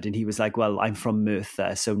Ammanford." And he was like, "Well, I'm from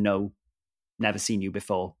Merthyr, so no, never seen you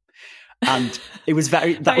before." And it was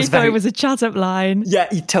very... It was a chat-up line. Yeah,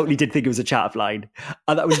 he totally did think it was a chat-up line.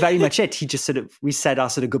 And that was very much it. He just we said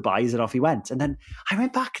our sort of goodbyes and off he went. And then I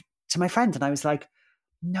went back to my friend and I was like,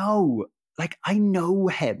 "No, I know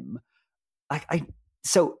him."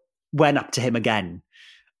 So went up to him again.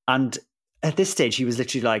 And at this stage, he was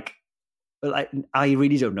literally like, "I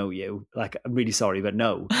really don't know you. I'm really sorry, but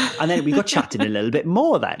no." And then we got chatting a little bit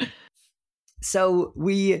more then. So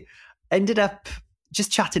we ended up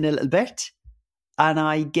just chatting a little bit, and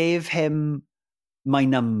I gave him my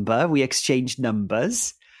number. We exchanged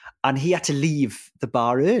numbers, and he had to leave the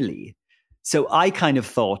bar early. So I kind of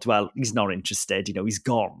thought, well, he's not interested, he's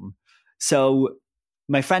gone. So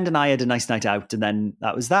my friend and I had a nice night out, and then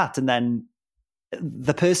that was that. And then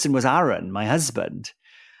the person was Aaron, my husband.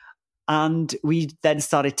 And we then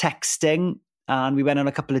started texting, and we went on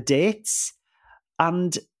a couple of dates.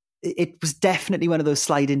 And it was definitely one of those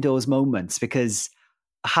sliding doors moments, because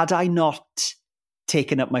had I not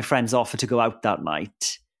taken up my friend's offer to go out that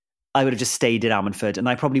night, I would have just stayed in Ammanford, and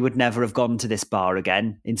I probably would never have gone to this bar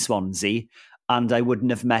again in Swansea, and I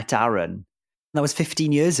wouldn't have met Aaron. That was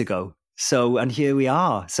 15 years ago. So, and here we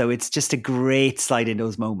are. So it's just a great sliding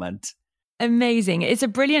doors moment. Amazing. It's a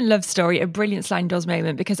brilliant love story, a brilliant sliding doors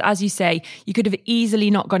moment, because as you say, you could have easily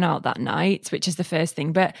not gone out that night, which is the first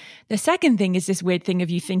thing. But the second thing is this weird thing of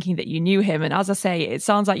you thinking that you knew him. And as I say, it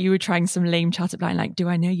sounds like you were trying some lame chat-up line, like, "Do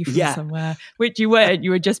I know you from somewhere?" Which you weren't. You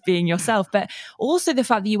were just being yourself. But also the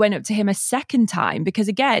fact that you went up to him a second time, because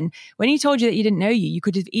again, when he told you that he didn't know you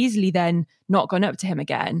could have easily then not gone up to him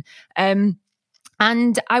again.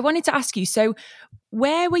 And I wanted to ask you, so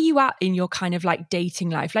where were you at in your kind of like dating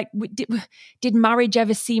life? Like, did marriage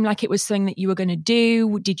ever seem like it was something that you were going to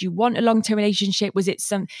do? Did you want a long-term relationship? Was it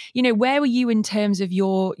where were you in terms of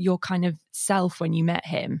your kind of self when you met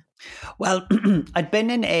him? Well, I'd been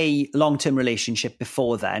in a long-term relationship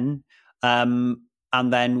before then, and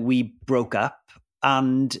then we broke up.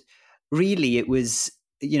 And really, it was,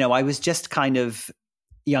 I was just kind of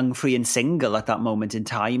young, free and single at that moment in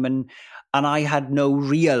time. And I had no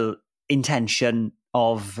real intention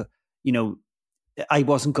of, I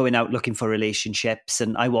wasn't going out looking for relationships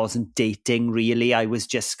and I wasn't dating really. I was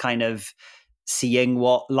just kind of seeing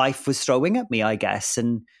what life was throwing at me, I guess.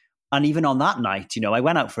 And even on that night, I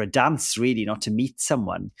went out for a dance, really, not to meet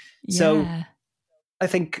someone. Yeah. So I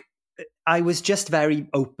think I was just very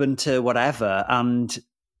open to whatever. And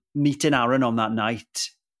meeting Aaron on that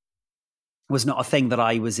night was not a thing that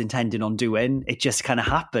I was intending on doing. It just kind of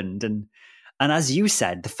happened. And as you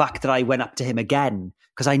said, the fact that I went up to him again,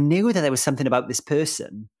 because I knew that there was something about this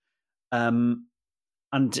person. And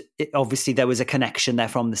obviously there was a connection there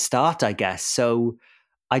from the start, I guess. So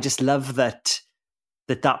I just love that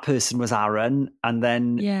person was Aaron. And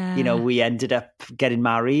then, we ended up getting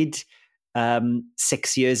married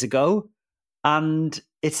 6 years ago. And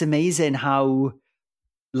it's amazing how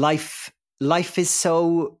life is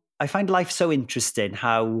so, I find life so interesting,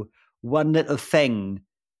 how one little thing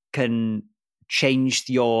can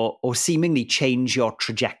seemingly change your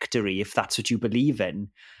trajectory, if that's what you believe in.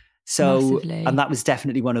 So, massively. And that was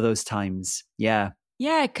definitely one of those times. Yeah.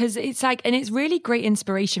 Yeah, because it's like, and it's really great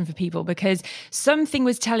inspiration for people because something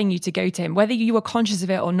was telling you to go to him, whether you were conscious of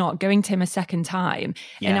it or not, going to him a second time.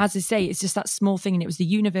 Yeah. And as I say, it's just that small thing and it was the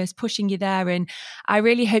universe pushing you there. And I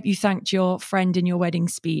really hope you thanked your friend in your wedding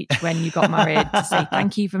speech when you got married to say,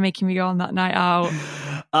 thank you for making me go on that night out.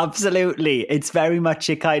 Absolutely. It's very much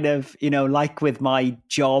a kind of, like with my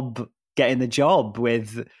job, getting the job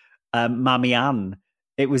with Mammy Ann,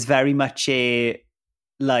 it was very much a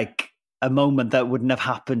moment that wouldn't have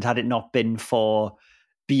happened had it not been for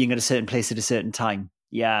being at a certain place at a certain time.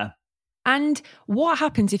 Yeah. And what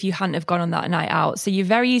happens if you hadn't have gone on that night out? So you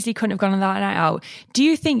very easily couldn't have gone on that night out. Do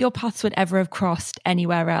you think your paths would ever have crossed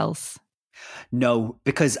anywhere else? No,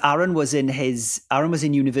 because Aaron was in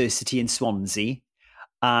university in Swansea,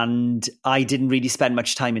 and I didn't really spend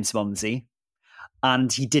much time in Swansea.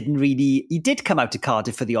 And he did come out to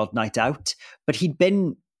Cardiff for the odd night out, but he'd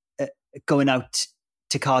been going out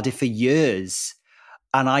to Cardiff for years,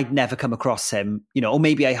 and I'd never come across him, or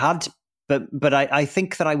maybe I had, but I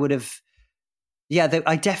think that I would have. Yeah,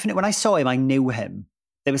 I definitely, when I saw him, I knew him.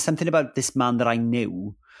 There was something about this man that I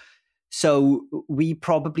knew. So we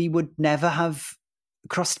probably would never have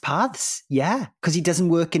crossed paths. Yeah, because he doesn't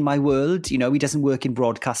work in my world. He doesn't work in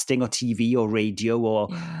broadcasting or TV or radio or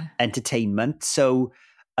entertainment. So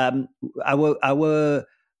our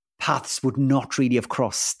paths would not really have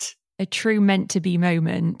crossed. A true meant to be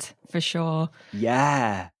moment, for sure.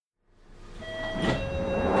 Yeah.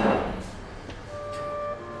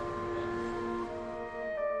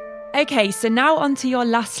 Okay, so now on to your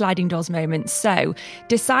last sliding doors moment. So,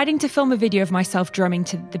 deciding to film a video of myself drumming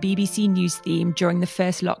to the BBC News theme during the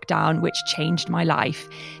first lockdown, which changed my life.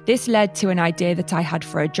 This led to an idea that I had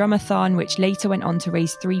for a drumathon, which later went on to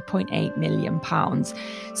raise £3.8 million.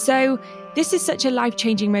 So, this is such a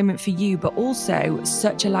life-changing moment for you, but also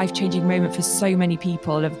such a life-changing moment for so many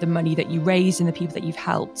people of the money that you raised and the people that you've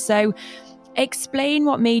helped. So, explain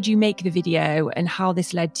what made you make the video and how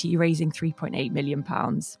this led to you raising £3.8 million.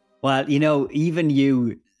 Well, even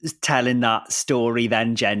you telling that story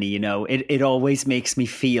then, Jenny, it always makes me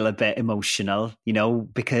feel a bit emotional,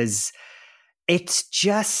 because it's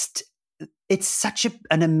such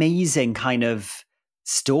an amazing kind of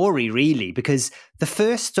story, really, because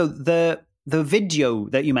the video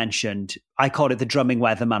that you mentioned, I call it the Drumming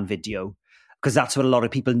Weatherman video, because that's what a lot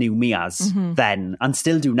of people knew me as then and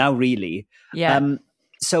still do now, really. Yeah.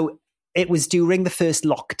 So it was during the first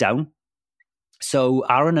lockdown. So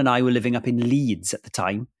Aaron and I were living up in Leeds at the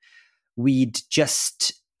time. We'd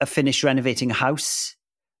just finished renovating a house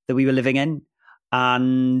that we were living in.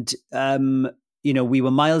 And, we were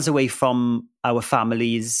miles away from our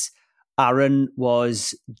families. Aaron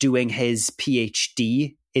was doing his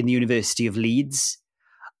PhD in the University of Leeds.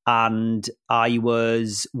 And I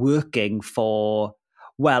was working for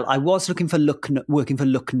working for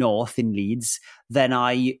Look North in Leeds. Then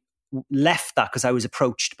I left that because I was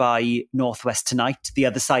approached by Northwest Tonight, the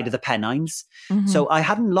other side of the Pennines. So I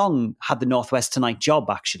hadn't long had the Northwest Tonight job,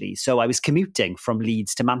 actually. So I was commuting from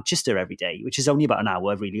Leeds to Manchester every day, which is only about an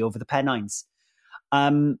hour, really, over the Pennines.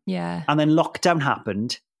 And then lockdown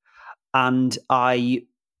happened, and I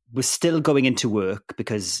was still going into work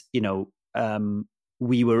because,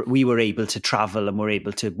 we were able to travel and were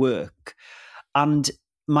able to work. And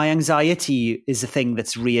my anxiety is a thing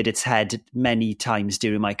that's reared its head many times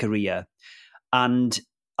during my career. And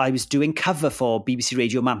I was doing cover for BBC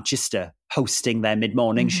Radio Manchester, hosting their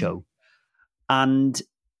mid-morning show. And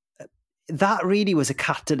that really was a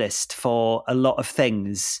catalyst for a lot of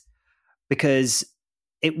things, because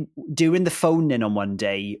during the phone in on one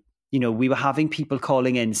day, we were having people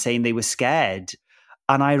calling in saying they were scared.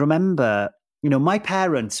 And I remember, my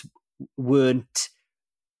parents were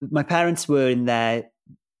in their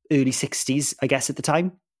early 60s, I guess, at the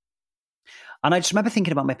time. And I just remember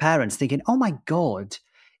thinking about my parents, thinking, oh my God,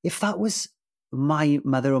 if that was my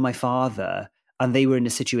mother or my father and they were in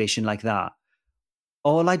a situation like that,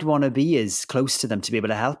 all I'd want to be is close to them to be able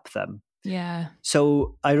to help them. Yeah.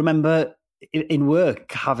 So I remember in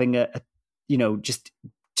work having just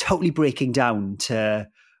totally breaking down to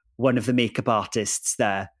one of the makeup artists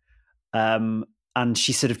there. And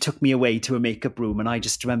she sort of took me away to a makeup room. And I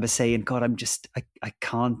just remember saying, God, I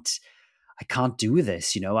can't do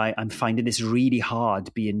this. I'm finding this really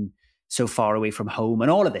hard being so far away from home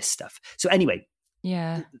and all of this stuff. So anyway,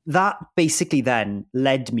 that basically then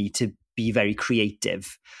led me to be very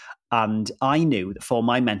creative. And I knew that for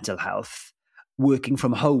my mental health, working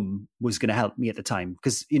from home was going to help me at the time,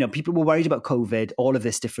 because, people were worried about COVID, all of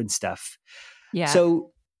this different stuff. Yeah.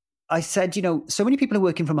 So I said, so many people are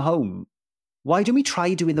working from home. Why don't we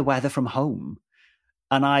try doing the weather from home?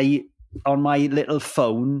 And I, on my little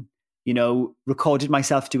phone, recorded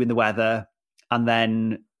myself doing the weather. And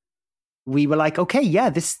then we were like, okay, yeah,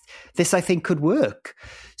 this I think could work.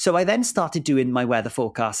 So I then started doing my weather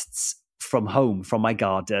forecasts from home, from my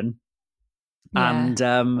garden. Yeah.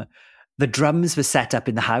 And the drums were set up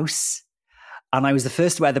in the house. And I was the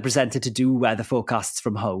first weather presenter to do weather forecasts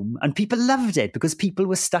from home. And people loved it because people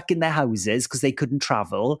were stuck in their houses because they couldn't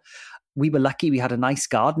travel. We were lucky we had a nice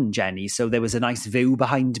garden, Jenny. So there was a nice view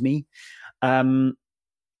behind me. And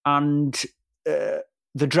the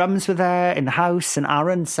drums were there in the house. And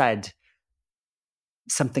Aaron said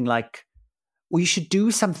something like, well, you should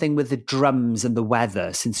do something with the drums and the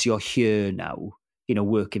weather since you're here now,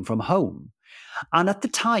 working from home. And at the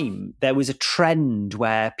time, there was a trend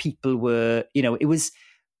where people were, it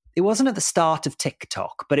wasn't at the start of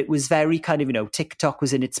TikTok, but it was very kind of, TikTok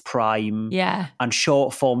was in its prime. Yeah. And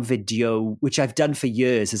short form video, which I've done for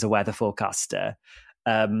years as a weather forecaster.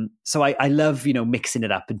 So I love, mixing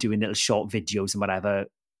it up and doing little short videos and whatever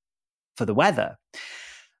for the weather.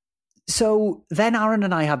 So then Aaron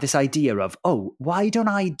and I had this idea of, why don't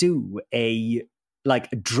I do a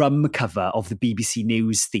drum cover of the BBC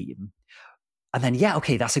News theme? And then,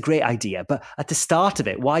 that's a great idea. But at the start of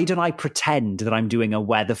it, why don't I pretend that I'm doing a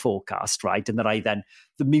weather forecast, right? And that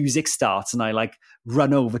the music starts and I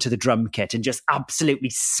run over to the drum kit and just absolutely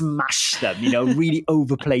smash them, really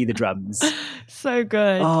overplay the drums. So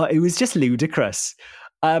good. Oh, it was just ludicrous.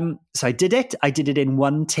 So I did it. I did it in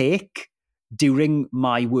one take during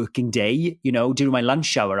my working day, during my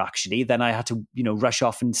lunch hour, actually. Then I had to, rush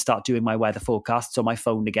off and start doing my weather forecasts on my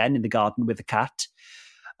phone again in the garden with the cat.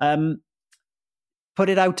 Put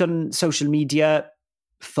it out on social media,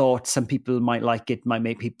 thought some people might like it, might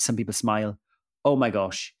make some people smile. Oh my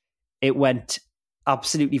gosh. It went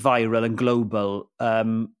absolutely viral and global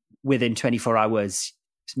within 24 hours.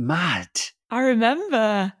 It's mad. I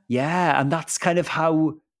remember. Yeah, and that's kind of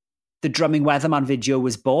how the Drumming Weatherman video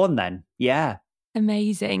was born then. Yeah.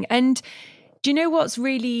 Amazing. And do you know what's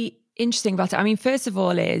really interesting about it? I mean, first of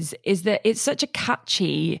all is that it's such a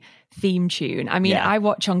catchy theme tune. I mean, I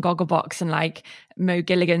watch on Gogglebox and Mo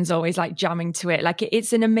Gilligan's always jamming to it.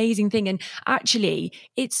 It's an amazing thing. And actually,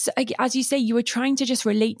 it's, as you say, you were trying to just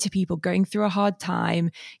relate to people going through a hard time.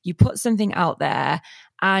 You put something out there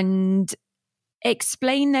and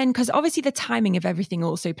explain then, because obviously the timing of everything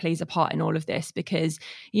also plays a part in all of this, because,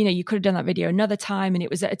 you could have done that video another time and it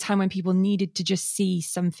was at a time when people needed to just see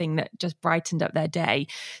something that just brightened up their day.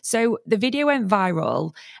 So the video went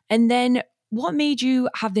viral. And then what made you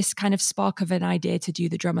have this kind of spark of an idea to do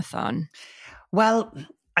the drumathon? Well,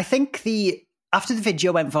 I think after the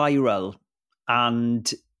video went viral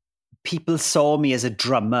and people saw me as a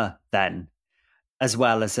drummer then, as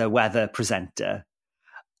well as a weather presenter.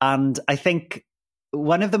 And I think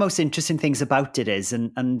one of the most interesting things about it is,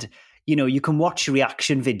 and you can watch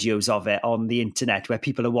reaction videos of it on the internet where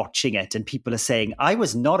people are watching it and people are saying, I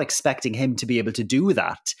was not expecting him to be able to do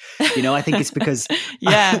that. I think it's because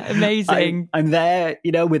amazing. I'm there,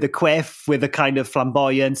 with a quiff, with a kind of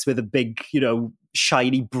flamboyance, with a big,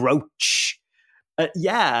 shiny brooch.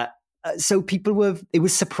 So it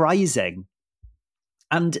was surprising.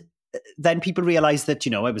 And then people realized that,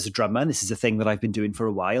 I was a drummer and this is a thing that I've been doing for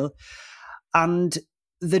a while. And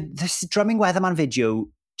this drumming weatherman video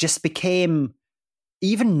just became,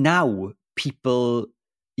 even now, people.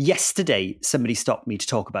 Yesterday, somebody stopped me to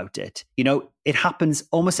talk about it. You know, it happens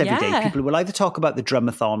almost every day. People will either talk about the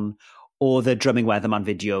drumathon or the drumming weatherman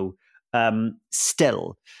video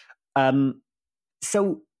still.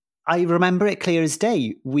 So I remember it clear as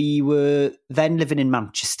day. We were then living in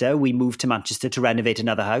Manchester. We moved to Manchester to renovate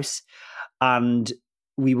another house. And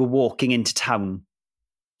we were walking into town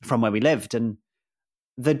from where we lived. And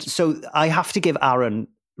so I have to give Aaron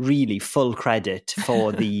really full credit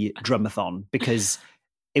for the drumathon, because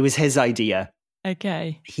it was his idea.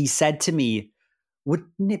 Okay. He said to me,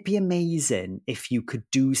 wouldn't it be amazing if you could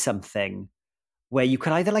do something where you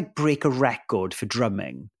could either like break a record for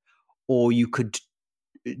drumming, or you could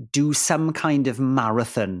do some kind of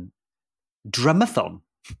marathon drumathon?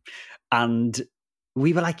 And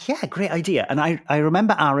we were like, yeah, great idea. And I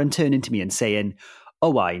remember Aaron turning to me and saying,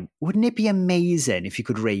 Owain, wouldn't it be amazing if you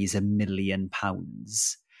could raise £1 million?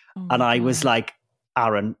 And I was like,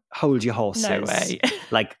 Aaron, hold your horses. No way.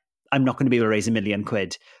 Like, I'm not going to be able to raise £1 million.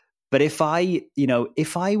 But if I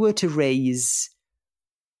were to raise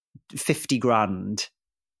 50 grand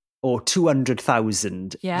or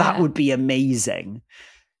 200,000, that would be amazing.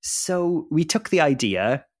 So we took the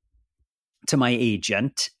idea to my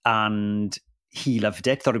agent, and he loved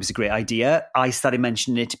it, thought it was a great idea. I started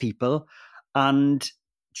mentioning it to people, and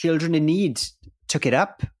Children in Need took it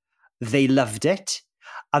up. They loved it.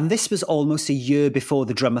 And this was almost a year before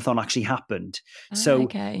the drumathon actually happened. So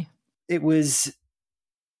it was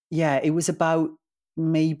about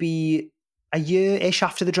maybe a year-ish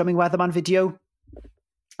after the Drumming Weatherman video.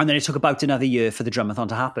 And then it took about another year for the drumathon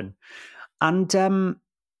to happen. And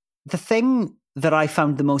the thing that I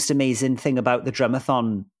found the most amazing thing about the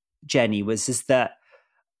drumathon, Jenny, is that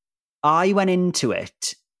I went into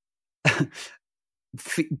it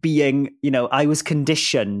being, I was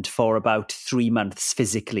conditioned for about 3 months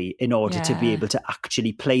physically in order to be able to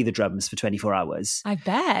actually play the drums for 24 hours. I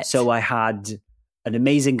bet. So I had an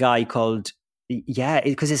amazing guy called,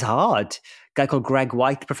 because it's hard, a guy called Greg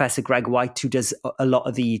White, Professor Greg White, who does a lot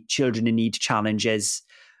of the Children in Need challenges.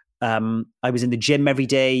 I was in the gym every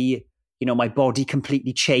day. My body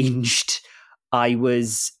completely changed. I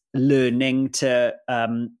was learning to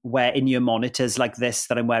wear in-ear monitors like this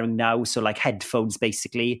that I'm wearing now, so like headphones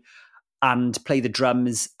basically, and play the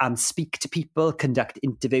drums and speak to people, conduct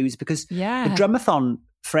interviews, because the drumathon,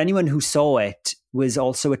 for anyone who saw it, was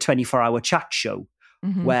also a 24-hour chat show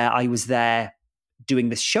where I was there doing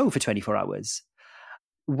this show for 24 hours.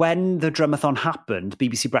 When the drumathon happened,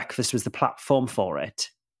 BBC Breakfast was the platform for it.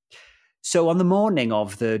 So on the morning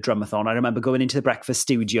of the drumathon, I remember going into the breakfast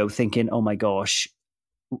studio thinking, oh my gosh,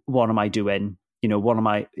 what am I doing?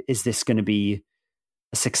 Is this going to be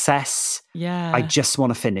a success? Yeah. I just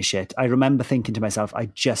want to finish it. I remember thinking to myself, I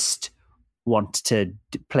just want to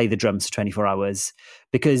play the drums for 24 hours,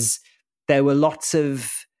 because there were lots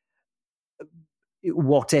of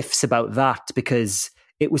what ifs about that, because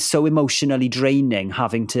it was so emotionally draining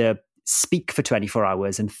having to speak for 24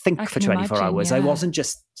 hours and think for 24 hours. Yeah. I wasn't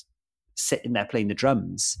just sitting there playing the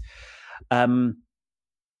drums.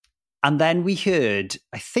 And then we heard,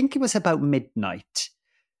 I think it was about midnight,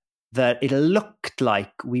 that it looked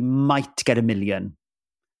like we might get 1 million.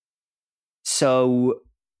 So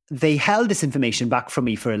they held this information back from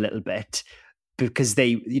me for a little bit, because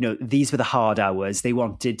these were the hard hours. They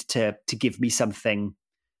wanted to give me something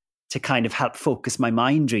to kind of help focus my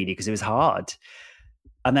mind, really, because it was hard.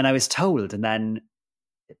 And then I was told, and then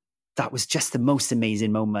that was just the most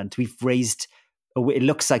amazing moment. We've raised, it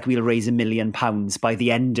looks like we'll raise £1 million by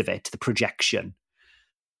the end of it, the projection.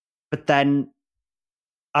 But then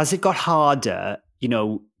as it got harder,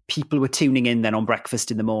 people were tuning in then on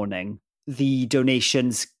breakfast in the morning. The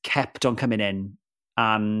donations kept on coming in,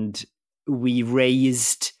 and we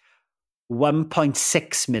raised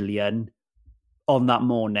 1.6 million on that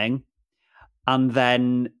morning. And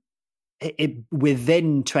then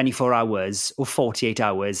within 24 hours or 48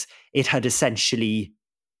 hours, it had essentially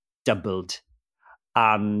doubled.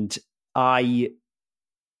 And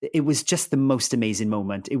it was just the most amazing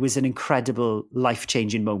moment. It was an incredible,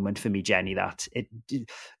 life-changing moment for me, Jenny, that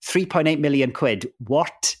 3.8 million quid.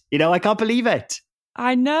 What? I can't believe it.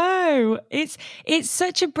 I know. It's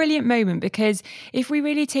such a brilliant moment, because if we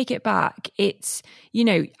really take it back, it's,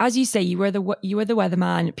 as you say, you were the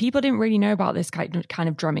weatherman. People didn't really know about this kind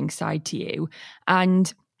of drumming side to you.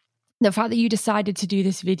 And the fact that you decided to do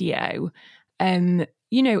this video,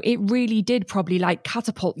 you know, it really did probably like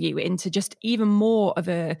catapult you into just even more of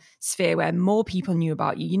a sphere where more people knew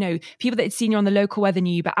about you. You know, people that had seen you on the local weather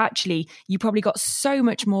knew you, but actually you probably got so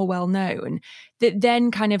much more well known that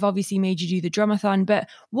then kind of obviously made you do the drumathon. But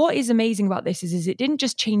what is amazing about this is it didn't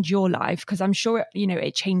just change your life, because I'm sure, you know,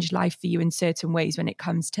 it changed life for you in certain ways when it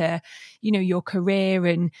comes to, you know, your career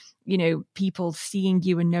and, you know, people seeing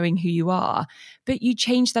you and knowing who you are. But you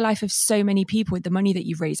changed the life of so many people with the money that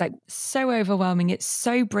you've raised. Like, so overwhelming. It's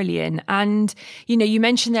so brilliant. And, you know, you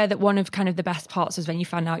mentioned there that one of kind of the best parts was when you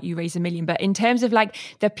found out you raised $1 million. But in terms of like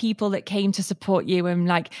the people that came to support you and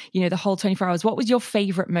like, you know, the whole 24 hours, what was your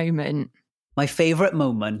favorite moment? My favorite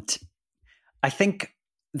moment, I think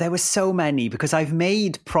there were so many, because I've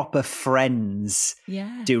made proper friends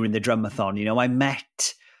during the drumathon. You know, I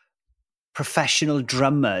met professional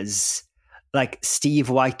drummers like Steve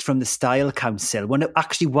White from the Style Council, one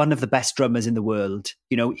of the best drummers in the world.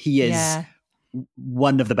 You know, he is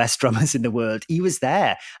one of the best drummers in the world. He was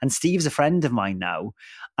there, and Steve's a friend of mine now.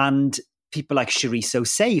 And people like Charisse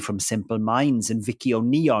Osei from Simple Minds and Vicky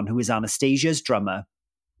O'Neon, who is Anastasia's drummer.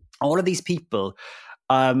 All of these people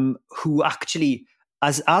who actually,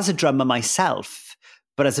 as a drummer myself,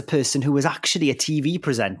 but as a person who was actually a TV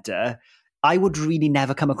presenter, I would really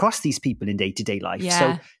never come across these people in day-to-day life.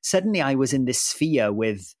 So suddenly I was in this sphere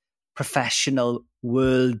with professional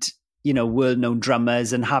world-known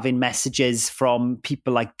drummers, and having messages from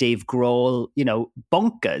people like Dave Grohl, you know,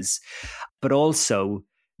 bonkers. But also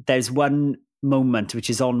there's one moment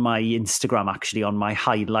which is on my Instagram, actually, on my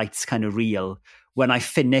highlights kind of reel. When I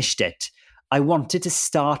finished it, I wanted to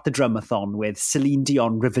start the drumathon with Celine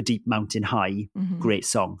Dion, River Deep, Mountain High, great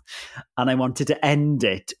song. And I wanted to end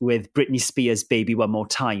it with Britney Spears' Baby One More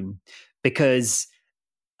Time, because,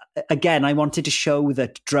 again, I wanted to show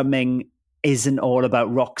that drumming isn't all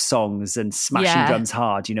about rock songs and smashing drums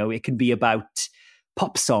hard. You know, it can be about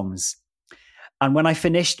pop songs. And when I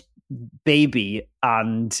finished Baby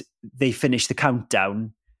and they finished the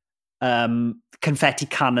countdown, confetti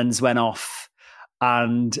cannons went off.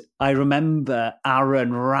 And I remember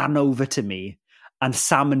Aaron ran over to me, and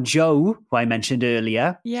Sam and Joe, who I mentioned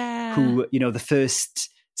earlier, who, you know, the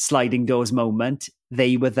first sliding doors moment,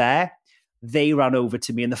 they were there. They ran over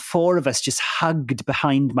to me, and the four of us just hugged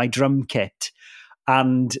behind my drum kit.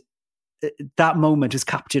 And that moment was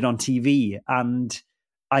captured on TV. And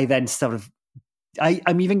I then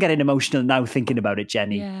I'm even getting emotional now thinking about it,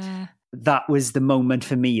 Jenny. Yeah. That was the moment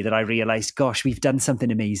for me that I realized, gosh, we've done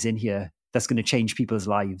something amazing here that's going to change people's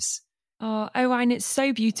lives. Oh, Owain, it's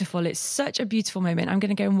so beautiful. It's such a beautiful moment. I'm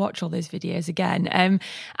going to go and watch all those videos again. And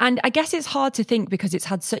I guess it's hard to think because it's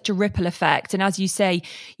had such a ripple effect. And as you say,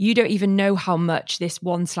 you don't even know how much this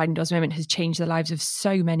one sliding doors moment has changed the lives of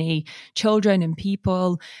so many children and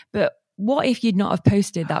people. But what if you'd not have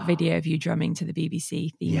posted that video of you drumming to the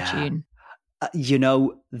BBC theme tune? You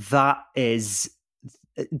know, that's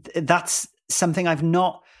something I've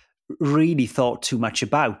not really thought too much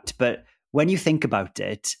about. But when you think about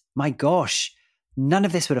it, my gosh, none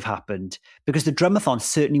of this would have happened, because the drumathon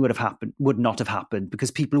certainly would not have happened,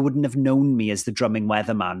 because people wouldn't have known me as the drumming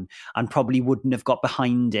weatherman and probably wouldn't have got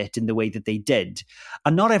behind it in the way that they did.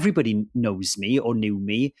 And not everybody knows me or knew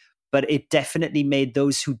me, but it definitely made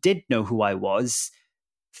those who did know who I was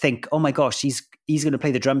think, oh my gosh, he's going to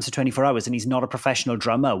play the drums for 24 hours and he's not a professional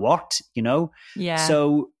drummer. What? You know? Yeah.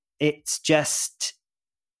 So it's just,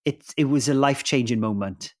 it was a life-changing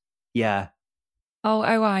moment. Yeah. Oh,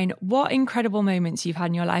 Owain, what incredible moments you've had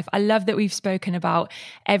in your life. I love that we've spoken about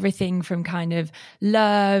everything from kind of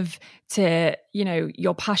love to, you know,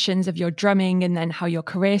 your passions of your drumming and then how your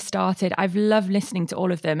career started. I've loved listening to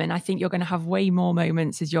all of them, and I think you're going to have way more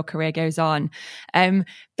moments as your career goes on.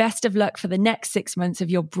 Best of luck for the next 6 months of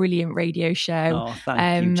your brilliant radio show. Oh,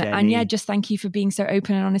 thank you, Jenny. And yeah, just thank you for being so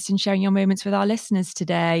open and honest and sharing your moments with our listeners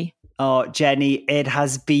today. Oh, Jenny, it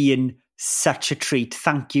has been such a treat.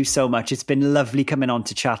 Thank you so much. It's been lovely coming on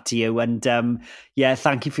to chat to you. And yeah,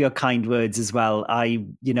 thank you for your kind words as well.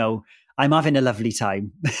 I'm having a lovely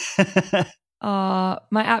time. Oh,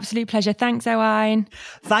 my absolute pleasure. Thanks, Owain.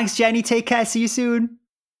 Thanks, Jenny. Take care. See you soon.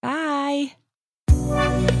 Bye.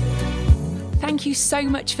 Thank you so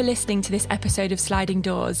much for listening to this episode of Sliding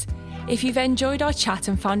Doors. If you've enjoyed our chat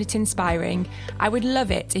and found it inspiring, I would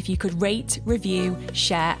love it if you could rate, review,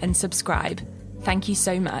 share, and subscribe. Thank you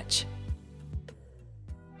so much.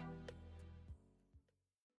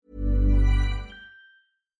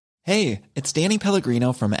 Hey, it's Danny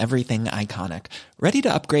Pellegrino from Everything Iconic. Ready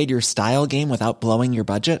to upgrade your style game without blowing your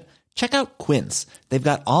budget? Check out Quince. They've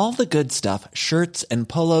got all the good stuff, shirts and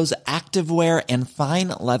polos, activewear, and fine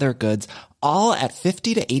leather goods, all at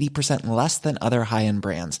 50 to 80% less than other high-end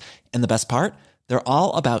brands. And the best part? They're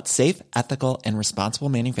all about safe, ethical, and responsible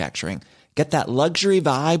manufacturing. Get that luxury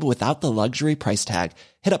vibe without the luxury price tag.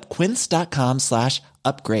 Hit up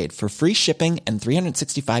quince.com/upgrade for free shipping and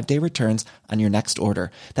 365-day returns on your next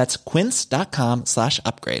order. That's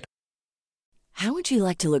quince.com/upgrade. How would you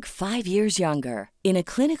like to look 5 years younger? In a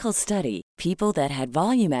clinical study, people that had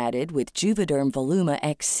volume added with Juvederm Voluma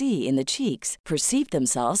XC in the cheeks perceived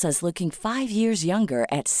themselves as looking 5 years younger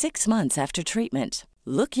at 6 months after treatment.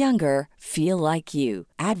 Look younger, feel like you.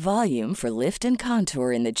 Add volume for lift and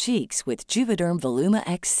contour in the cheeks with Juvederm Voluma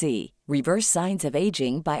XC. Reverse signs of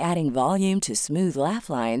aging by adding volume to smooth laugh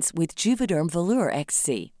lines with Juvederm Volure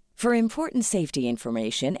XC. For important safety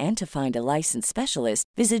information and to find a licensed specialist,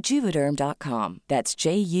 visit Juvederm.com. That's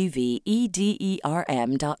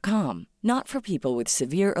JUVEDERM.com. Not for people with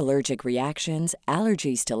severe allergic reactions,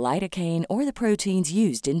 allergies to lidocaine, or the proteins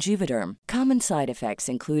used in Juvederm. Common side effects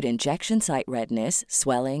include injection site redness,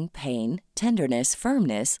 swelling, pain, tenderness,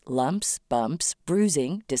 firmness, lumps, bumps,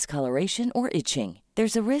 bruising, discoloration, or itching.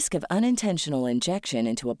 There's a risk of unintentional injection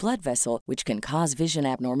into a blood vessel, which can cause vision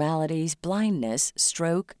abnormalities, blindness,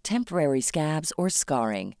 stroke, temporary scabs, or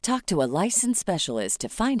scarring. Talk to a licensed specialist to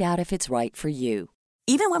find out if it's right for you.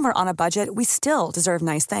 Even when we're on a budget, we still deserve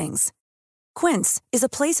nice things. Quince is a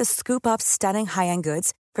place to scoop up stunning high-end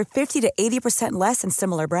goods for 50 to 80% less than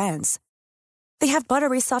similar brands. They have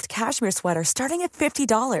buttery soft cashmere sweaters starting at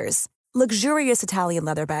 $50, luxurious Italian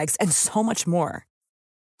leather bags, and so much more.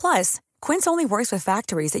 Plus, Quince only works with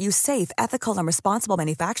factories that use safe, ethical, and responsible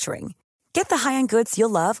manufacturing. Get the high-end goods you'll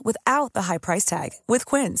love without the high price tag with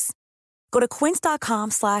Quince. Go to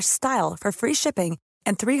quince.com/style for free shipping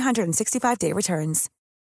and 365-day returns.